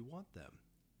earplugs if you want them.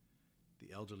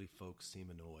 The elderly folks seem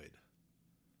annoyed.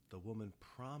 The woman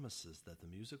promises that the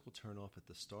music will turn off at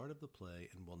the start of the play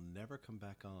and will never come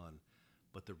back on,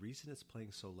 but the reason it's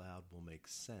playing so loud will make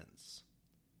sense.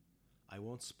 I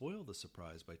won't spoil the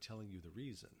surprise by telling you the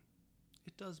reason.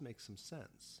 It does make some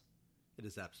sense. It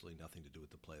has absolutely nothing to do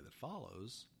with the play that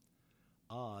follows.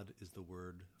 Odd is the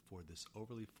word for this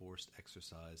overly forced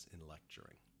exercise in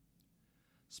lecturing.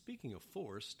 Speaking of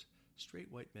forced,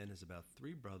 Straight White Men is about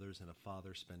 3 brothers and a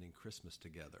father spending Christmas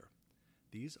together.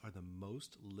 These are the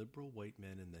most liberal white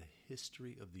men in the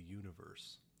history of the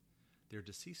universe. Their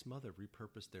deceased mother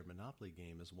repurposed their Monopoly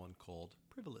game as one called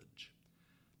Privilege.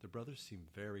 The brothers seem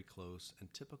very close,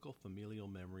 and typical familial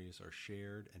memories are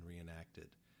shared and reenacted.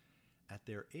 At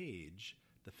their age,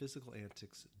 the physical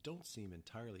antics don't seem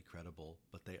entirely credible,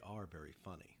 but they are very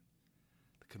funny.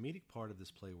 The comedic part of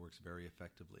this play works very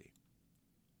effectively.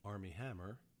 Armie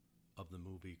Hammer, of the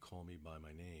movie Call Me By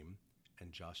My Name,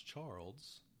 and Josh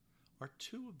Charles are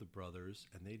 2 of the brothers,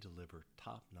 and they deliver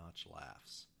top-notch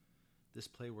laughs. This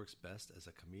play works best as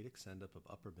a comedic send-up of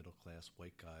upper-middle-class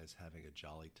white guys having a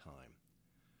jolly time.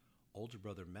 Older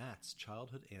brother Matt's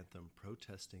childhood anthem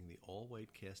protesting the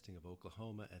all-white casting of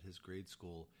Oklahoma at his grade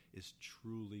school is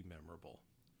truly memorable.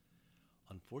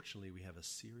 Unfortunately, we have a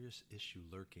serious issue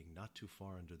lurking not too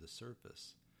far under the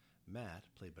surface. Matt,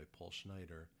 played by Paul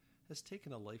Schneider, has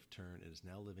taken a life turn and is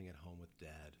now living at home with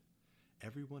Dad.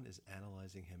 Everyone is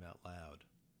analyzing him out loud.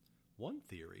 One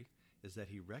theory is that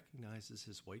he recognizes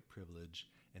his white privilege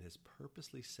and is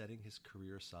purposely setting his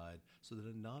career aside so that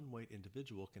a non-white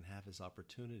individual can have his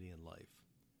opportunity in life.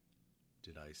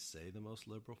 Did I say the most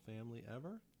liberal family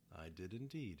ever? I did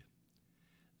indeed.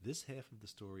 This half of the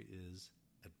story is,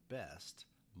 at best,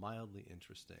 mildly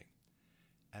interesting.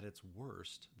 At its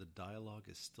worst, the dialogue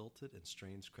is stilted and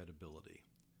strains credibility.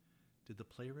 Did the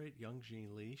playwright Young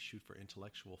Jean Lee shoot for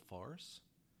intellectual farce?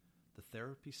 The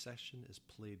therapy session is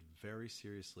played very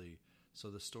seriously, so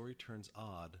the story turns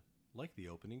odd, like the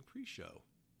opening pre-show.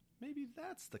 Maybe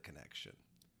that's the connection.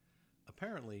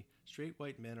 Apparently, straight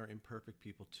white men are imperfect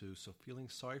people too, so feeling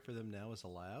sorry for them now is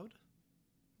allowed?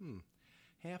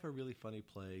 Half a really funny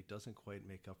play doesn't quite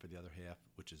make up for the other half,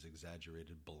 which is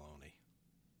exaggerated baloney.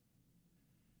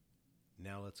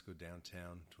 Now let's go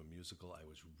downtown to a musical I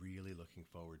was really looking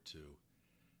forward to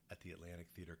at the Atlantic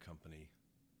Theater Company,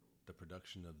 the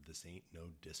production of This Ain't No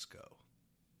Disco.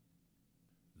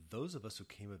 Those of us who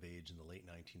came of age in the late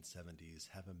 1970s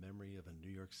have a memory of a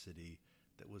New York City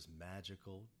that was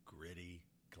magical, gritty,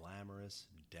 glamorous,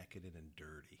 decadent, and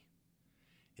dirty.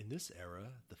 In this era,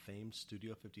 the famed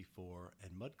Studio 54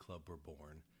 and Mud Club were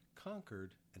born,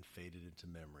 conquered and faded into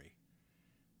memory.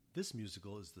 This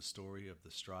musical is the story of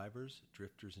the strivers,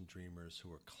 drifters, and dreamers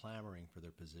who are clamoring for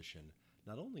their position,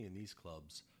 not only in these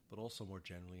clubs, but also more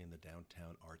generally in the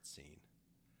downtown art scene.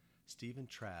 Stephen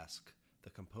Trask, the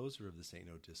composer of This Ain't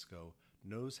No Disco,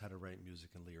 knows how to write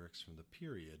music and lyrics from the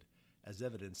period, as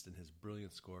evidenced in his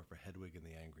brilliant score for Hedwig and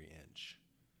the Angry Inch.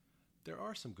 There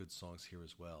are some good songs here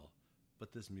as well,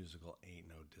 but this musical ain't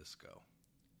no disco.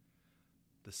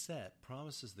 The set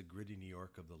promises the gritty New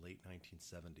York of the late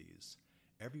 1970s.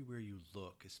 Everywhere you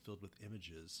look is filled with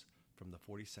images from the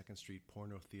 42nd Street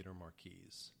Porno Theater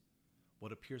marquees.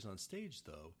 What appears on stage,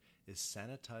 though, is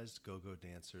sanitized go-go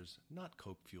dancers, not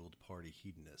coke-fueled party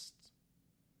hedonists.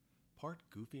 Part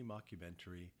goofy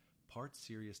mockumentary, part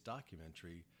serious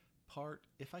documentary, part,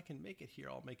 if I can make it here,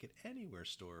 I'll make it anywhere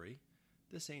story,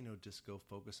 This Ain't No Disco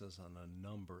focuses on a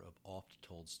number of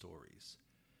oft-told stories.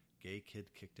 Gay kid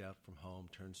kicked out from home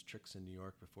turns tricks in New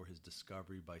York before his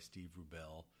discovery by Steve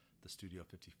Rubell, the Studio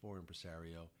 54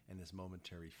 impresario, and his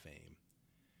momentary fame.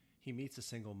 He meets a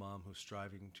single mom who's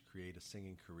striving to create a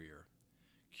singing career.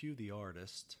 Cue the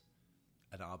artist,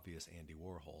 an obvious Andy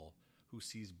Warhol, who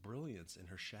sees brilliance in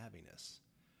her shabbiness.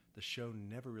 The show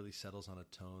never really settles on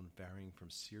a tone varying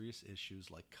from serious issues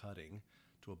like cutting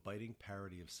to a biting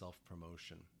parody of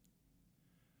self-promotion.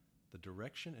 The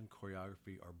direction and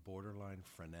choreography are borderline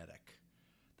frenetic.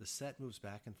 The set moves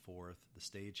back and forth, the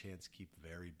stagehands keep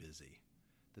very busy.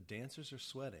 The dancers are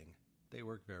sweating, they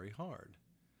work very hard.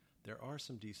 There are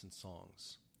some decent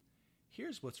songs.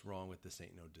 Here's what's wrong with This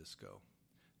Ain't No Disco.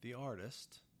 The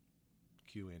artist,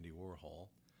 cue Andy Warhol,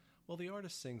 well, the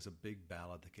artist sings a big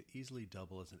ballad that could easily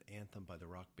double as an anthem by the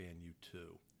rock band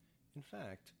U2. In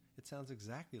fact, it sounds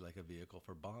exactly like a vehicle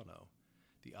for Bono.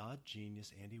 The odd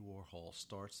genius Andy Warhol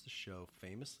starts the show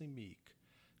famously meek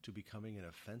to becoming an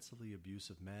offensively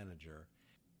abusive manager,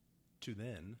 to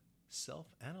then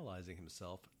self-analyzing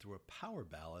himself through a power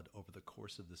ballad over the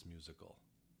course of this musical.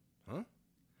 Huh?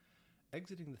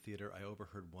 Exiting the theater, I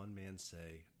overheard one man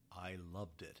say, "I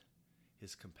loved it."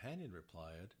 His companion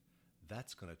replied,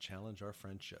 "That's going to challenge our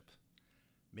friendship."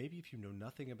 Maybe if you know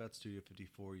nothing about Studio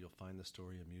 54, you'll find the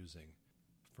story amusing.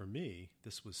 For me,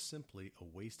 this was simply a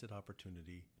wasted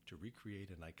opportunity to recreate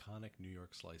an iconic New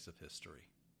York slice of history.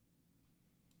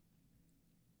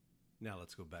 Now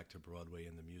let's go back to Broadway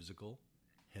and the musical,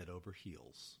 Head Over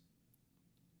Heels.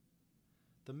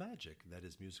 The magic that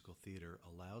is musical theater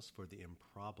allows for the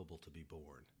improbable to be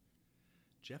born.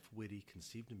 Jeff Whitty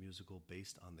conceived a musical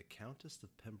based on The Countess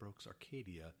of Pembroke's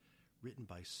Arcadia, written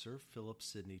by Sir Philip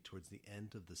Sidney towards the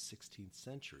end of the 16th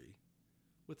century,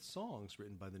 with songs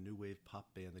written by the new wave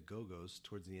pop band The Go-Go's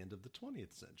towards the end of the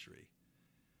 20th century.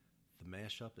 The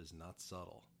mashup is not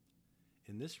subtle.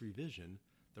 In this revision,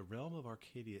 the realm of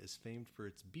Arcadia is famed for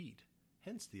its beat,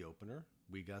 hence the opener,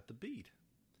 "We Got the Beat."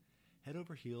 Head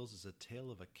Over Heels is a tale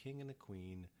of a king and a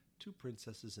queen, two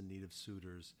princesses in need of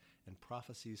suitors, and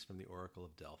prophecies from the Oracle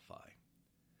of Delphi.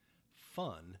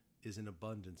 Fun is in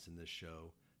abundance in this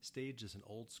show, staged as an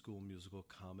old-school musical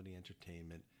comedy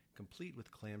entertainment, complete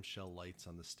with clamshell lights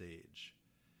on the stage.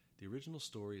 The original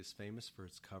story is famous for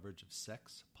its coverage of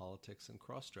sex, politics, and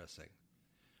cross-dressing.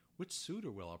 Which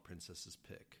suitor will our princesses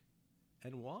pick?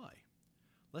 And why?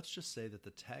 Let's just say that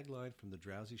the tagline from The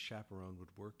Drowsy Chaperone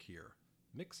would work here: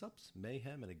 mix-ups,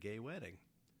 mayhem, and a gay wedding.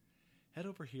 Head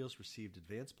Over Heels received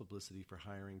advance publicity for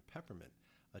hiring Peppermint,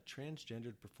 a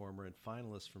transgendered performer and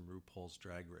finalist from RuPaul's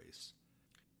Drag Race.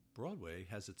 Broadway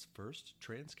has its first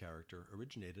trans character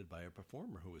originated by a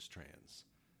performer who is trans.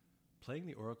 Playing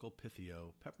the Oracle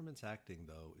Pythio, Peppermint's acting,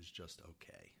 though, is just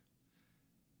okay.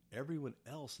 Everyone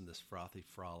else in this frothy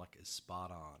frolic is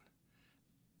spot on.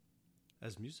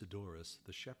 As Musidorus,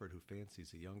 the shepherd who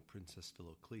fancies a young Princess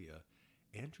Philoclea,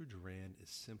 Andrew Duran is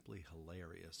simply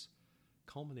hilarious,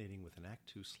 culminating with an Act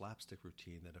 2 slapstick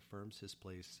routine that affirms his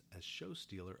place as show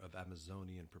stealer of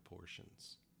Amazonian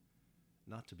proportions.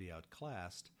 Not to be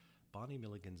outclassed, Bonnie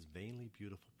Milligan's vainly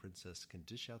beautiful princess can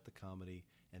dish out the comedy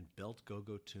and belt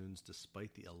go-go tunes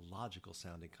despite the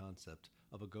illogical-sounding concept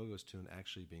of a go-go's tune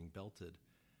actually being belted.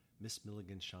 Miss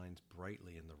Milligan shines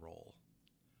brightly in the role.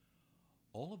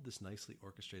 All of this nicely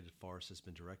orchestrated farce has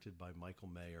been directed by Michael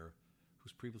Mayer,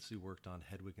 who's previously worked on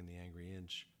Hedwig and the Angry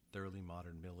Inch, Thoroughly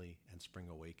Modern Millie, and Spring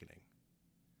Awakening.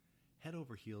 Head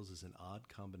Over Heels is an odd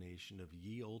combination of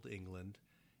Ye Olde England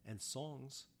and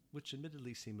songs which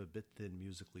admittedly seem a bit thin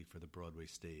musically for the Broadway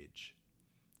stage.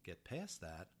 Get past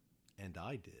that, and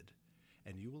I did,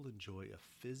 and you will enjoy a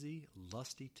fizzy,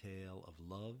 lusty tale of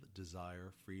love,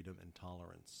 desire, freedom, and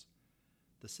tolerance.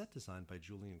 The set design by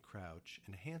Julian Crouch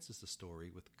enhances the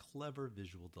story with clever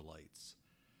visual delights.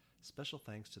 Special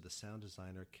thanks to the sound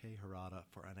designer Kei Harada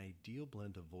for an ideal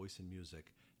blend of voice and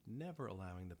music, never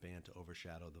allowing the band to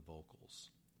overshadow the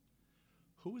vocals.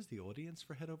 Who is the audience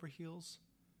for Head Over Heels?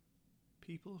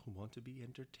 People who want to be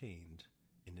entertained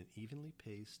in an evenly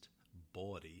paced,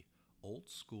 bawdy,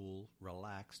 old-school,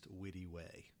 relaxed, witty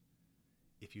way.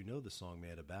 If you know the song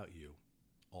Mad About You,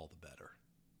 all the better.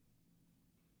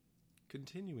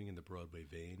 Continuing in the Broadway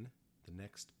vein, the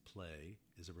next play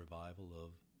is a revival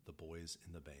of The Boys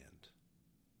in the Band.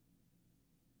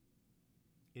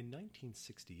 In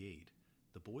 1968,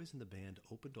 The Boys in the Band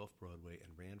opened off-Broadway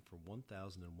and ran for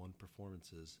 1,001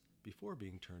 performances before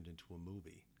being turned into a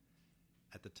movie.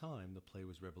 At the time, the play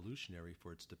was revolutionary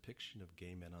for its depiction of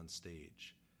gay men on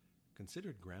stage.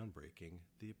 Considered groundbreaking,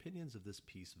 the opinions of this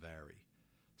piece vary.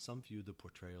 Some viewed the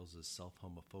portrayals as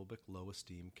self-homophobic,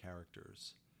 low-esteem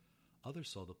characters. Others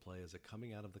saw the play as a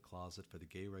coming out of the closet for the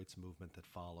gay rights movement that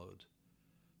followed.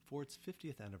 For its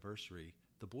 50th anniversary,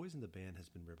 The Boys in the Band has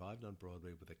been revived on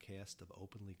Broadway with a cast of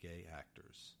openly gay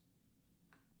actors.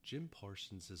 Jim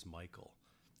Parsons is Michael,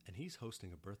 and he's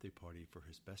hosting a birthday party for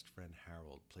his best friend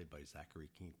Harold, played by Zachary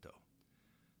Quinto.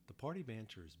 The party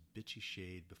banter is bitchy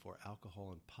shade before alcohol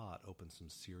and pot open some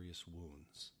serious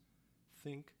wounds.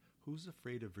 Think Who's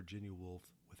Afraid of Virginia Woolf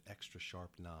with extra sharp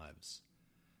knives.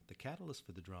 The catalyst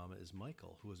for the drama is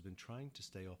Michael, who has been trying to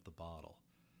stay off the bottle.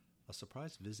 A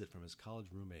surprise visit from his college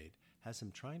roommate has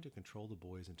him trying to control the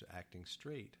boys into acting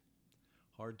straight.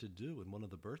 Hard to do, and one of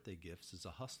the birthday gifts is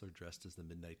a hustler dressed as the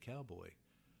Midnight Cowboy.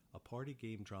 A party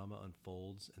game drama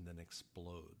unfolds and then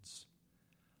explodes.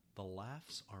 The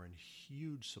laughs are in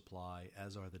huge supply,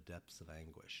 as are the depths of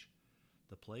anguish.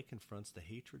 The play confronts the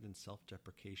hatred and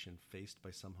self-deprecation faced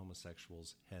by some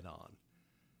homosexuals head-on.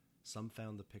 Some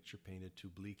found the picture painted too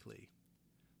bleakly.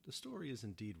 The story is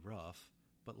indeed rough,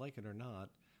 but like it or not,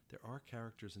 there are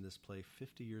characters in this play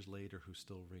 50 years later who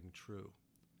still ring true.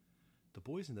 The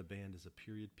Boys in the Band is a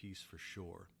period piece for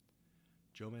sure.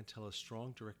 Joe Mantello's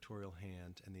strong directorial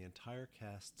hand and the entire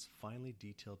cast's finely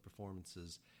detailed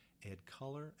performances add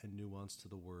color and nuance to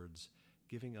the words,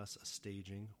 giving us a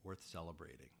staging worth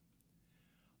celebrating.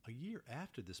 A year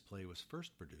after this play was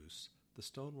first produced, the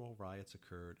Stonewall riots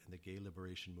occurred and the gay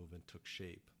liberation movement took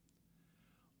shape.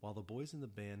 While The Boys in the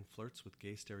Band flirts with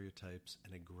gay stereotypes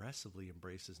and aggressively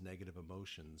embraces negative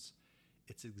emotions,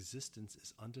 its existence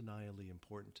is undeniably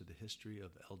important to the history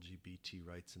of LGBT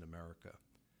rights in America.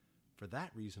 For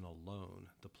that reason alone,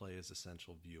 the play is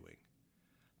essential viewing.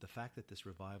 The fact that this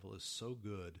revival is so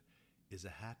good is a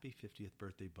happy 50th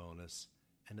birthday bonus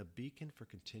and a beacon for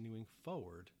continuing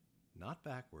forward, not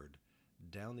backward,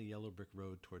 down the yellow brick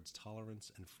road towards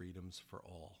tolerance and freedoms for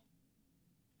all.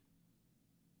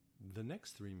 The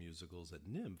next three musicals at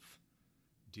NYMF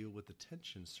deal with the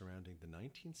tensions surrounding the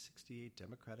 1968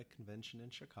 Democratic Convention in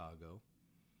Chicago,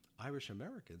 Irish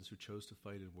Americans who chose to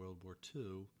fight in World War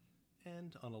II,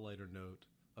 and, on a lighter note,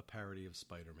 a parody of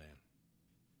Spider-Man.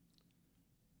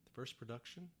 The first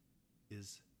production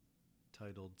is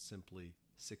titled simply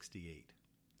 68.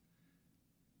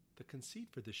 The conceit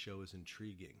for this show is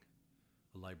intriguing.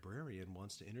 A librarian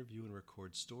wants to interview and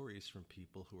record stories from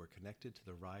people who are connected to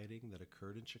the rioting that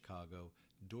occurred in Chicago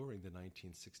during the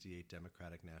 1968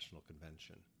 Democratic National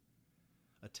Convention.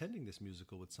 Attending this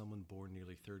musical with someone born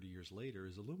nearly 30 years later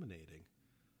is illuminating.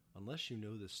 Unless you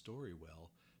know this story well,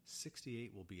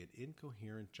 68 will be an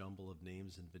incoherent jumble of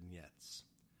names and vignettes.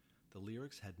 The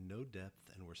lyrics had no depth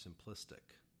and were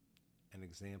simplistic. An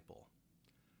example: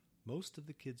 most of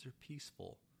the kids are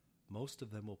peaceful. Most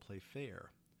of them will play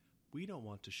fair. We don't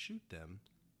want to shoot them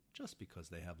just because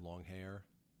they have long hair.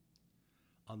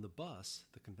 On the bus,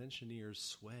 the conventioneers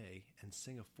sway and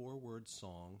sing a 4-word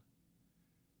song,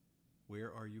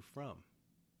 Where Are You From?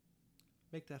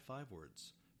 Make that 5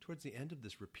 words. Towards the end of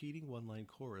this repeating one-line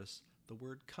chorus, the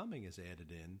word coming is added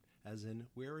in, as in,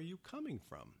 where are you coming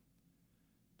from?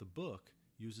 The book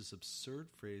uses absurd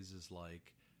phrases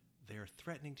like, they are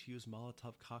threatening to use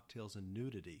Molotov cocktails and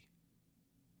nudity.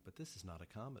 But this is not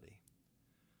a comedy.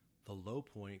 The low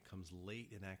point comes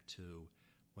late in Act 2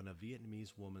 when a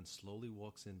Vietnamese woman slowly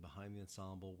walks in behind the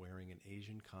ensemble wearing an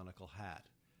Asian conical hat.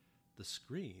 The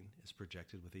screen is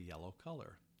projected with a yellow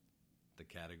color. The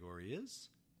category is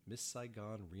Miss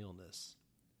Saigon Realness.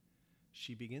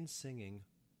 She begins singing,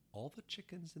 all the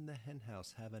chickens in the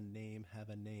henhouse have a name, have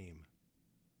a name.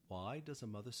 Why does a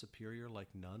Mother Superior like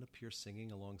Nun appear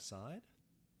singing alongside?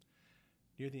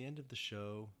 Near the end of the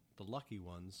show, The Lucky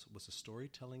Ones was a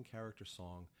storytelling character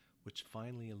song which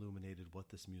finally illuminated what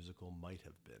this musical might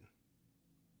have been.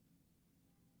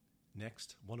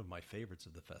 Next, one of my favorites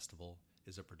of the festival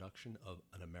is a production of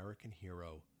An American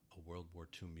Hero, a World War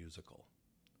II musical.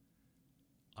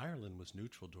 Ireland was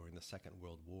neutral during the Second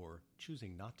World War,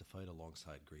 choosing not to fight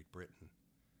alongside Great Britain.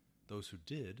 Those who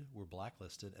did were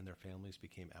blacklisted and their families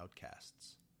became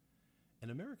outcasts. An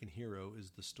American Hero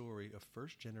is the story of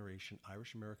first-generation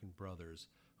Irish-American brothers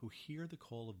who hear the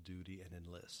call of duty and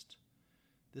enlist.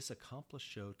 This accomplished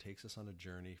show takes us on a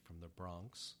journey from the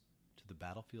Bronx to the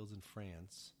battlefields in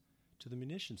France to the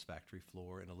munitions factory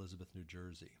floor in Elizabeth, New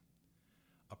Jersey.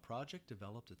 A project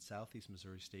developed at Southeast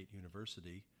Missouri State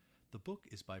University, the book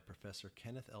is by Professor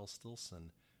Kenneth L.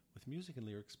 Stilson with music and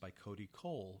lyrics by Cody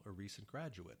Cole, a recent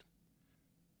graduate.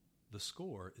 The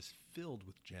score is filled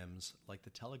with gems like the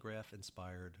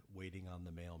Telegraph-inspired Waiting on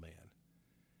the Mailman.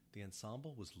 The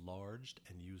ensemble was large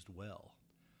and used well.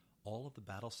 All of the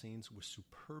battle scenes were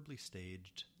superbly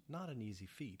staged, not an easy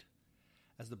feat.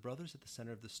 As the brothers at the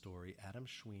center of the story, Adam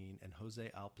Schween and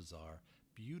Jose Alpizar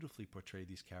beautifully portray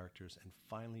these characters and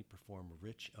finally perform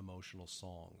rich, emotional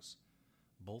songs.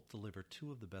 Both deliver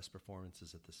two of the best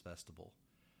performances at this festival.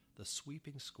 The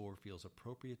sweeping score feels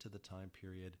appropriate to the time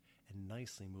period and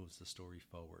nicely moves the story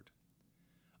forward.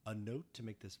 A note to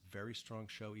make this very strong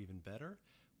show even better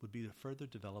would be to further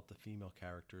develop the female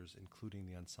characters, including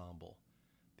the ensemble.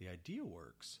 The idea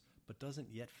works, but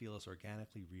doesn't yet feel as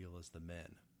organically real as the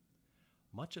men.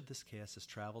 Much of this cast has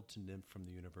traveled to NYMF from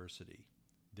the university.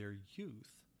 Their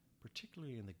youth,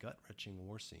 particularly in the gut-wrenching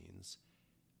war scenes,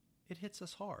 it hits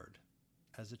us hard,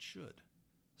 as it should.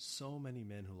 So many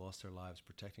men who lost their lives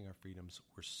protecting our freedoms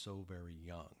were so very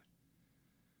young.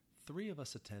 3 of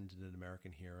us attended an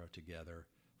American Hero together,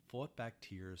 fought back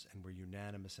tears, and were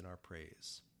unanimous in our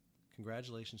praise.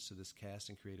 Congratulations to this cast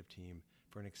and creative team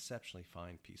for an exceptionally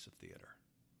fine piece of theater.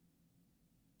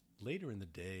 Later in the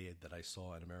day that I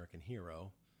saw an American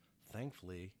Hero,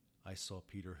 thankfully I saw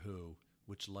Peter Who,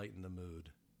 which lightened the mood.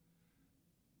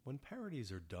 When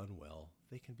parodies are done well,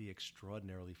 they can be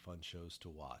extraordinarily fun shows to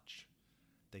watch.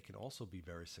 They can also be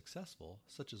very successful,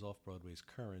 such as Off-Broadway's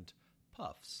current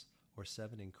Puffs, or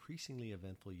 7 increasingly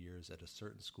eventful years at a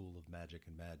certain school of magic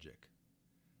and magic.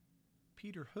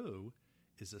 Peter Who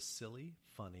is a silly,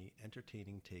 funny,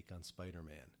 entertaining take on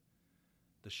Spider-Man.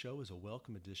 The show is a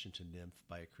welcome addition to NYMF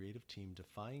by a creative team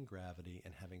defying gravity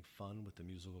and having fun with the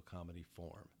musical comedy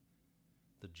form.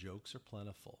 The jokes are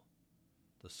plentiful.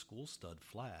 The school stud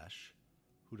Flash,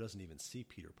 who doesn't even see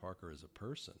Peter Parker as a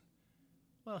person,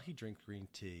 well, he drinks green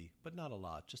tea, but not a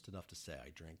lot, just enough to say I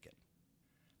drink it.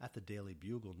 At the Daily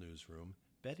Bugle newsroom,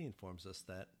 Betty informs us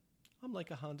that I'm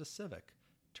like a Honda Civic.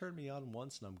 Turn me on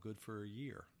once and I'm good for a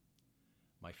year.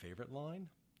 My favorite line?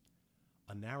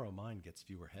 A narrow mind gets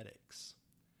fewer headaches.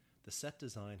 The set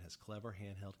design has clever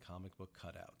handheld comic book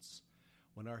cutouts.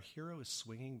 When our hero is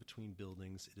swinging between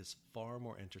buildings, it is far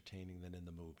more entertaining than in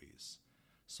the movies.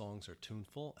 Songs are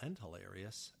tuneful and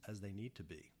hilarious, as they need to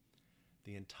be.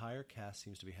 The entire cast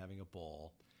seems to be having a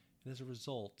ball, and as a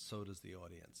result, so does the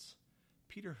audience.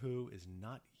 Peter Who is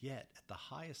not yet at the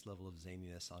highest level of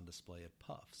zaniness on display at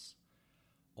Puffs.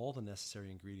 All the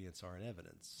necessary ingredients are in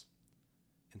evidence.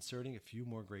 Inserting a few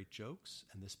more great jokes,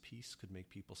 and this piece could make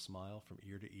people smile from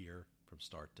ear to ear from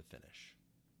start to finish.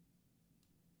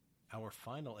 Our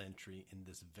final entry in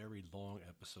this very long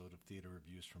episode of Theater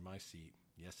Reviews from my seat,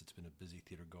 yes, it's been a busy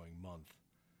theater-going month,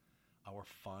 our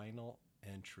final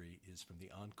entry is from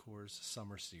the Encore's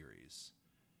Summer Series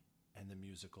and the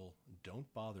musical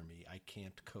Don't Bother Me, I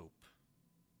Can't Cope.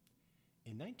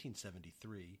 In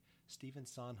 1973, Stephen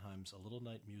Sondheim's A Little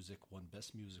Night Music won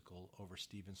Best Musical over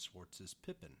Stephen Schwartz's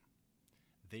Pippin.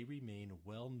 They remain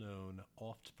well-known,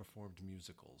 oft-performed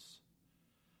musicals.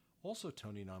 Also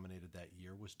Tony-nominated that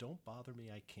year was Don't Bother Me,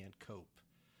 I Can't Cope.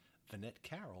 Vinette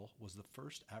Carroll was the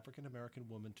first African-American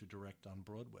woman to direct on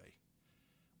Broadway.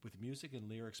 With music and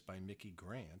lyrics by Mickey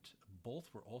Grant,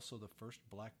 both were also the first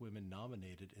black women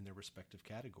nominated in their respective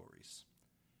categories.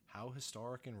 How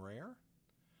historic and rare?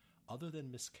 Other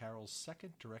than Miss Carroll's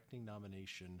second directing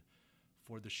nomination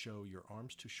for the show Your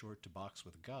Arm's Too Short to Box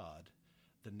with God,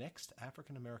 the next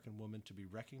African-American woman to be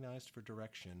recognized for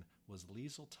direction was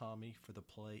Liesl Tommy for the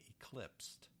play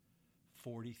Eclipsed,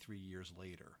 43 years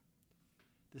later.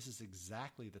 This is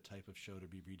exactly the type of show to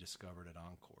be rediscovered at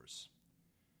Encores.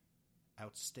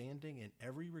 Outstanding in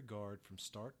every regard from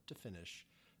start to finish,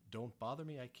 Don't Bother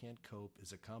Me, I Can't Cope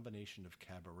is a combination of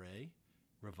cabaret,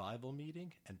 revival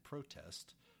meeting, and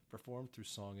protest performed through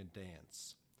song and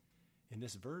dance. In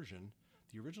this version,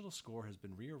 the original score has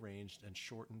been rearranged and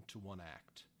shortened to one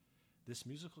act. This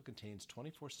musical contains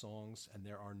 24 songs and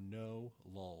there are no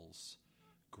lulls.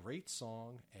 Great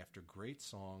song after great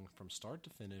song from start to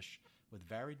finish with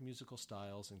varied musical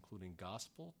styles including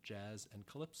gospel, jazz, and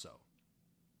calypso.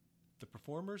 The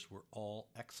performers were all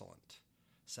excellent.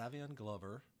 Savion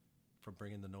Glover, from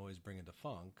Bringing the Noise, Bringing the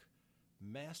Funk,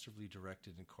 masterfully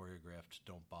directed and choreographed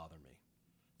Don't Bother Me.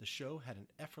 The show had an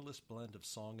effortless blend of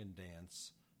song and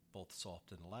dance, both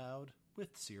soft and loud,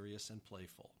 with serious and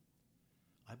playful.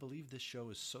 I believe this show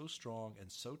is so strong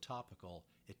and so topical,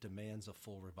 it demands a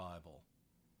full revival.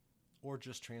 Or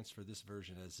just transfer this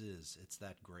version as is, it's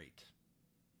that great.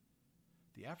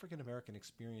 The African American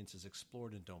experience is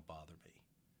explored in Don't Bother Me.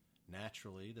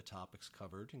 Naturally, the topics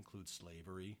covered include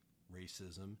slavery,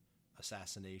 racism,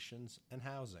 assassinations, and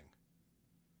housing.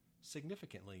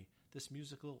 Significantly, this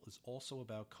musical is also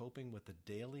about coping with the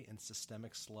daily and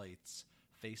systemic slights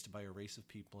faced by a race of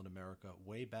people in America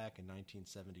way back in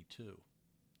 1972.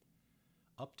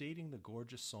 Updating the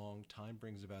gorgeous song Time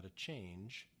Brings About a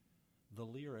Change, the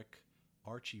lyric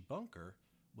Archie Bunker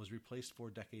was replaced 4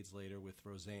 decades later with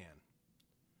Roseanne.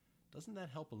 Doesn't that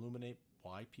help illuminate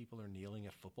why people are kneeling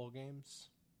at football games?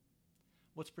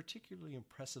 What's particularly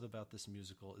impressive about this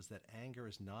musical is that anger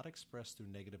is not expressed through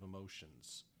negative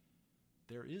emotions.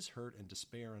 There is hurt and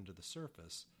despair under the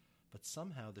surface, but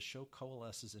somehow the show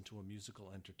coalesces into a musical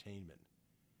entertainment.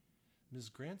 Ms.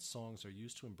 Grant's songs are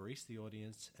used to embrace the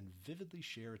audience and vividly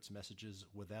share its messages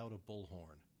without a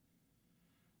bullhorn.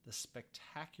 The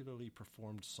spectacularly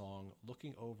performed song,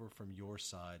 Looking Over from Your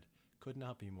Side, could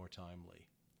not be more timely.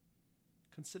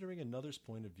 Considering another's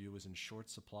point of view is in short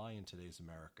supply in today's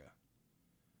America.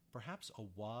 Perhaps a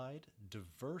wide,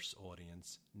 diverse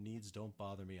audience needs Don't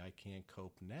Bother Me, I Can't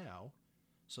Cope now,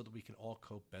 so that we can all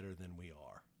cope better than we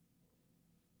are.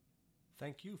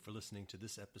 Thank you for listening to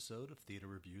this episode of Theater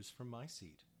Reviews from My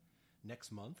Seat.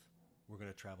 Next month, we're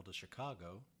going to travel to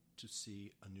Chicago to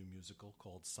see a new musical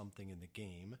called Something in the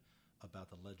Game about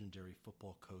the legendary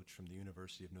football coach from the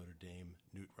University of Notre Dame,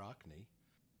 Knute Rockne.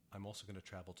 I'm also going to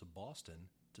travel to Boston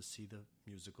to see the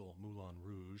musical Moulin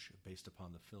Rouge, based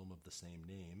upon the film of the same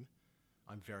name.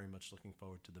 I'm very much looking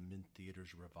forward to the Mint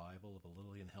Theater's revival of a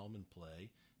Lillian Hellman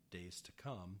play, Days to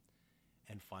Come.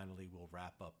 And finally, we'll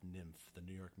wrap up NYMF, the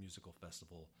New York Musical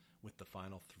Festival, with the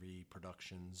final 3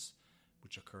 productions,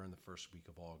 which occur in the first week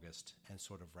of August, and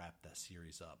sort of wrap that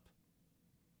series up.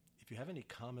 If you have any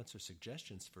comments or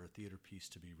suggestions for a theater piece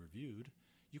to be reviewed,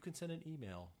 you can send an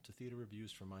email to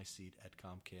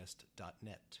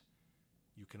theaterreviewsfrommyseat@comcast.net.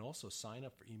 You can also sign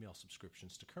up for email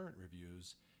subscriptions to current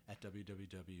reviews at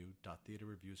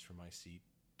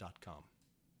www.theaterreviewsfrommyseat.com.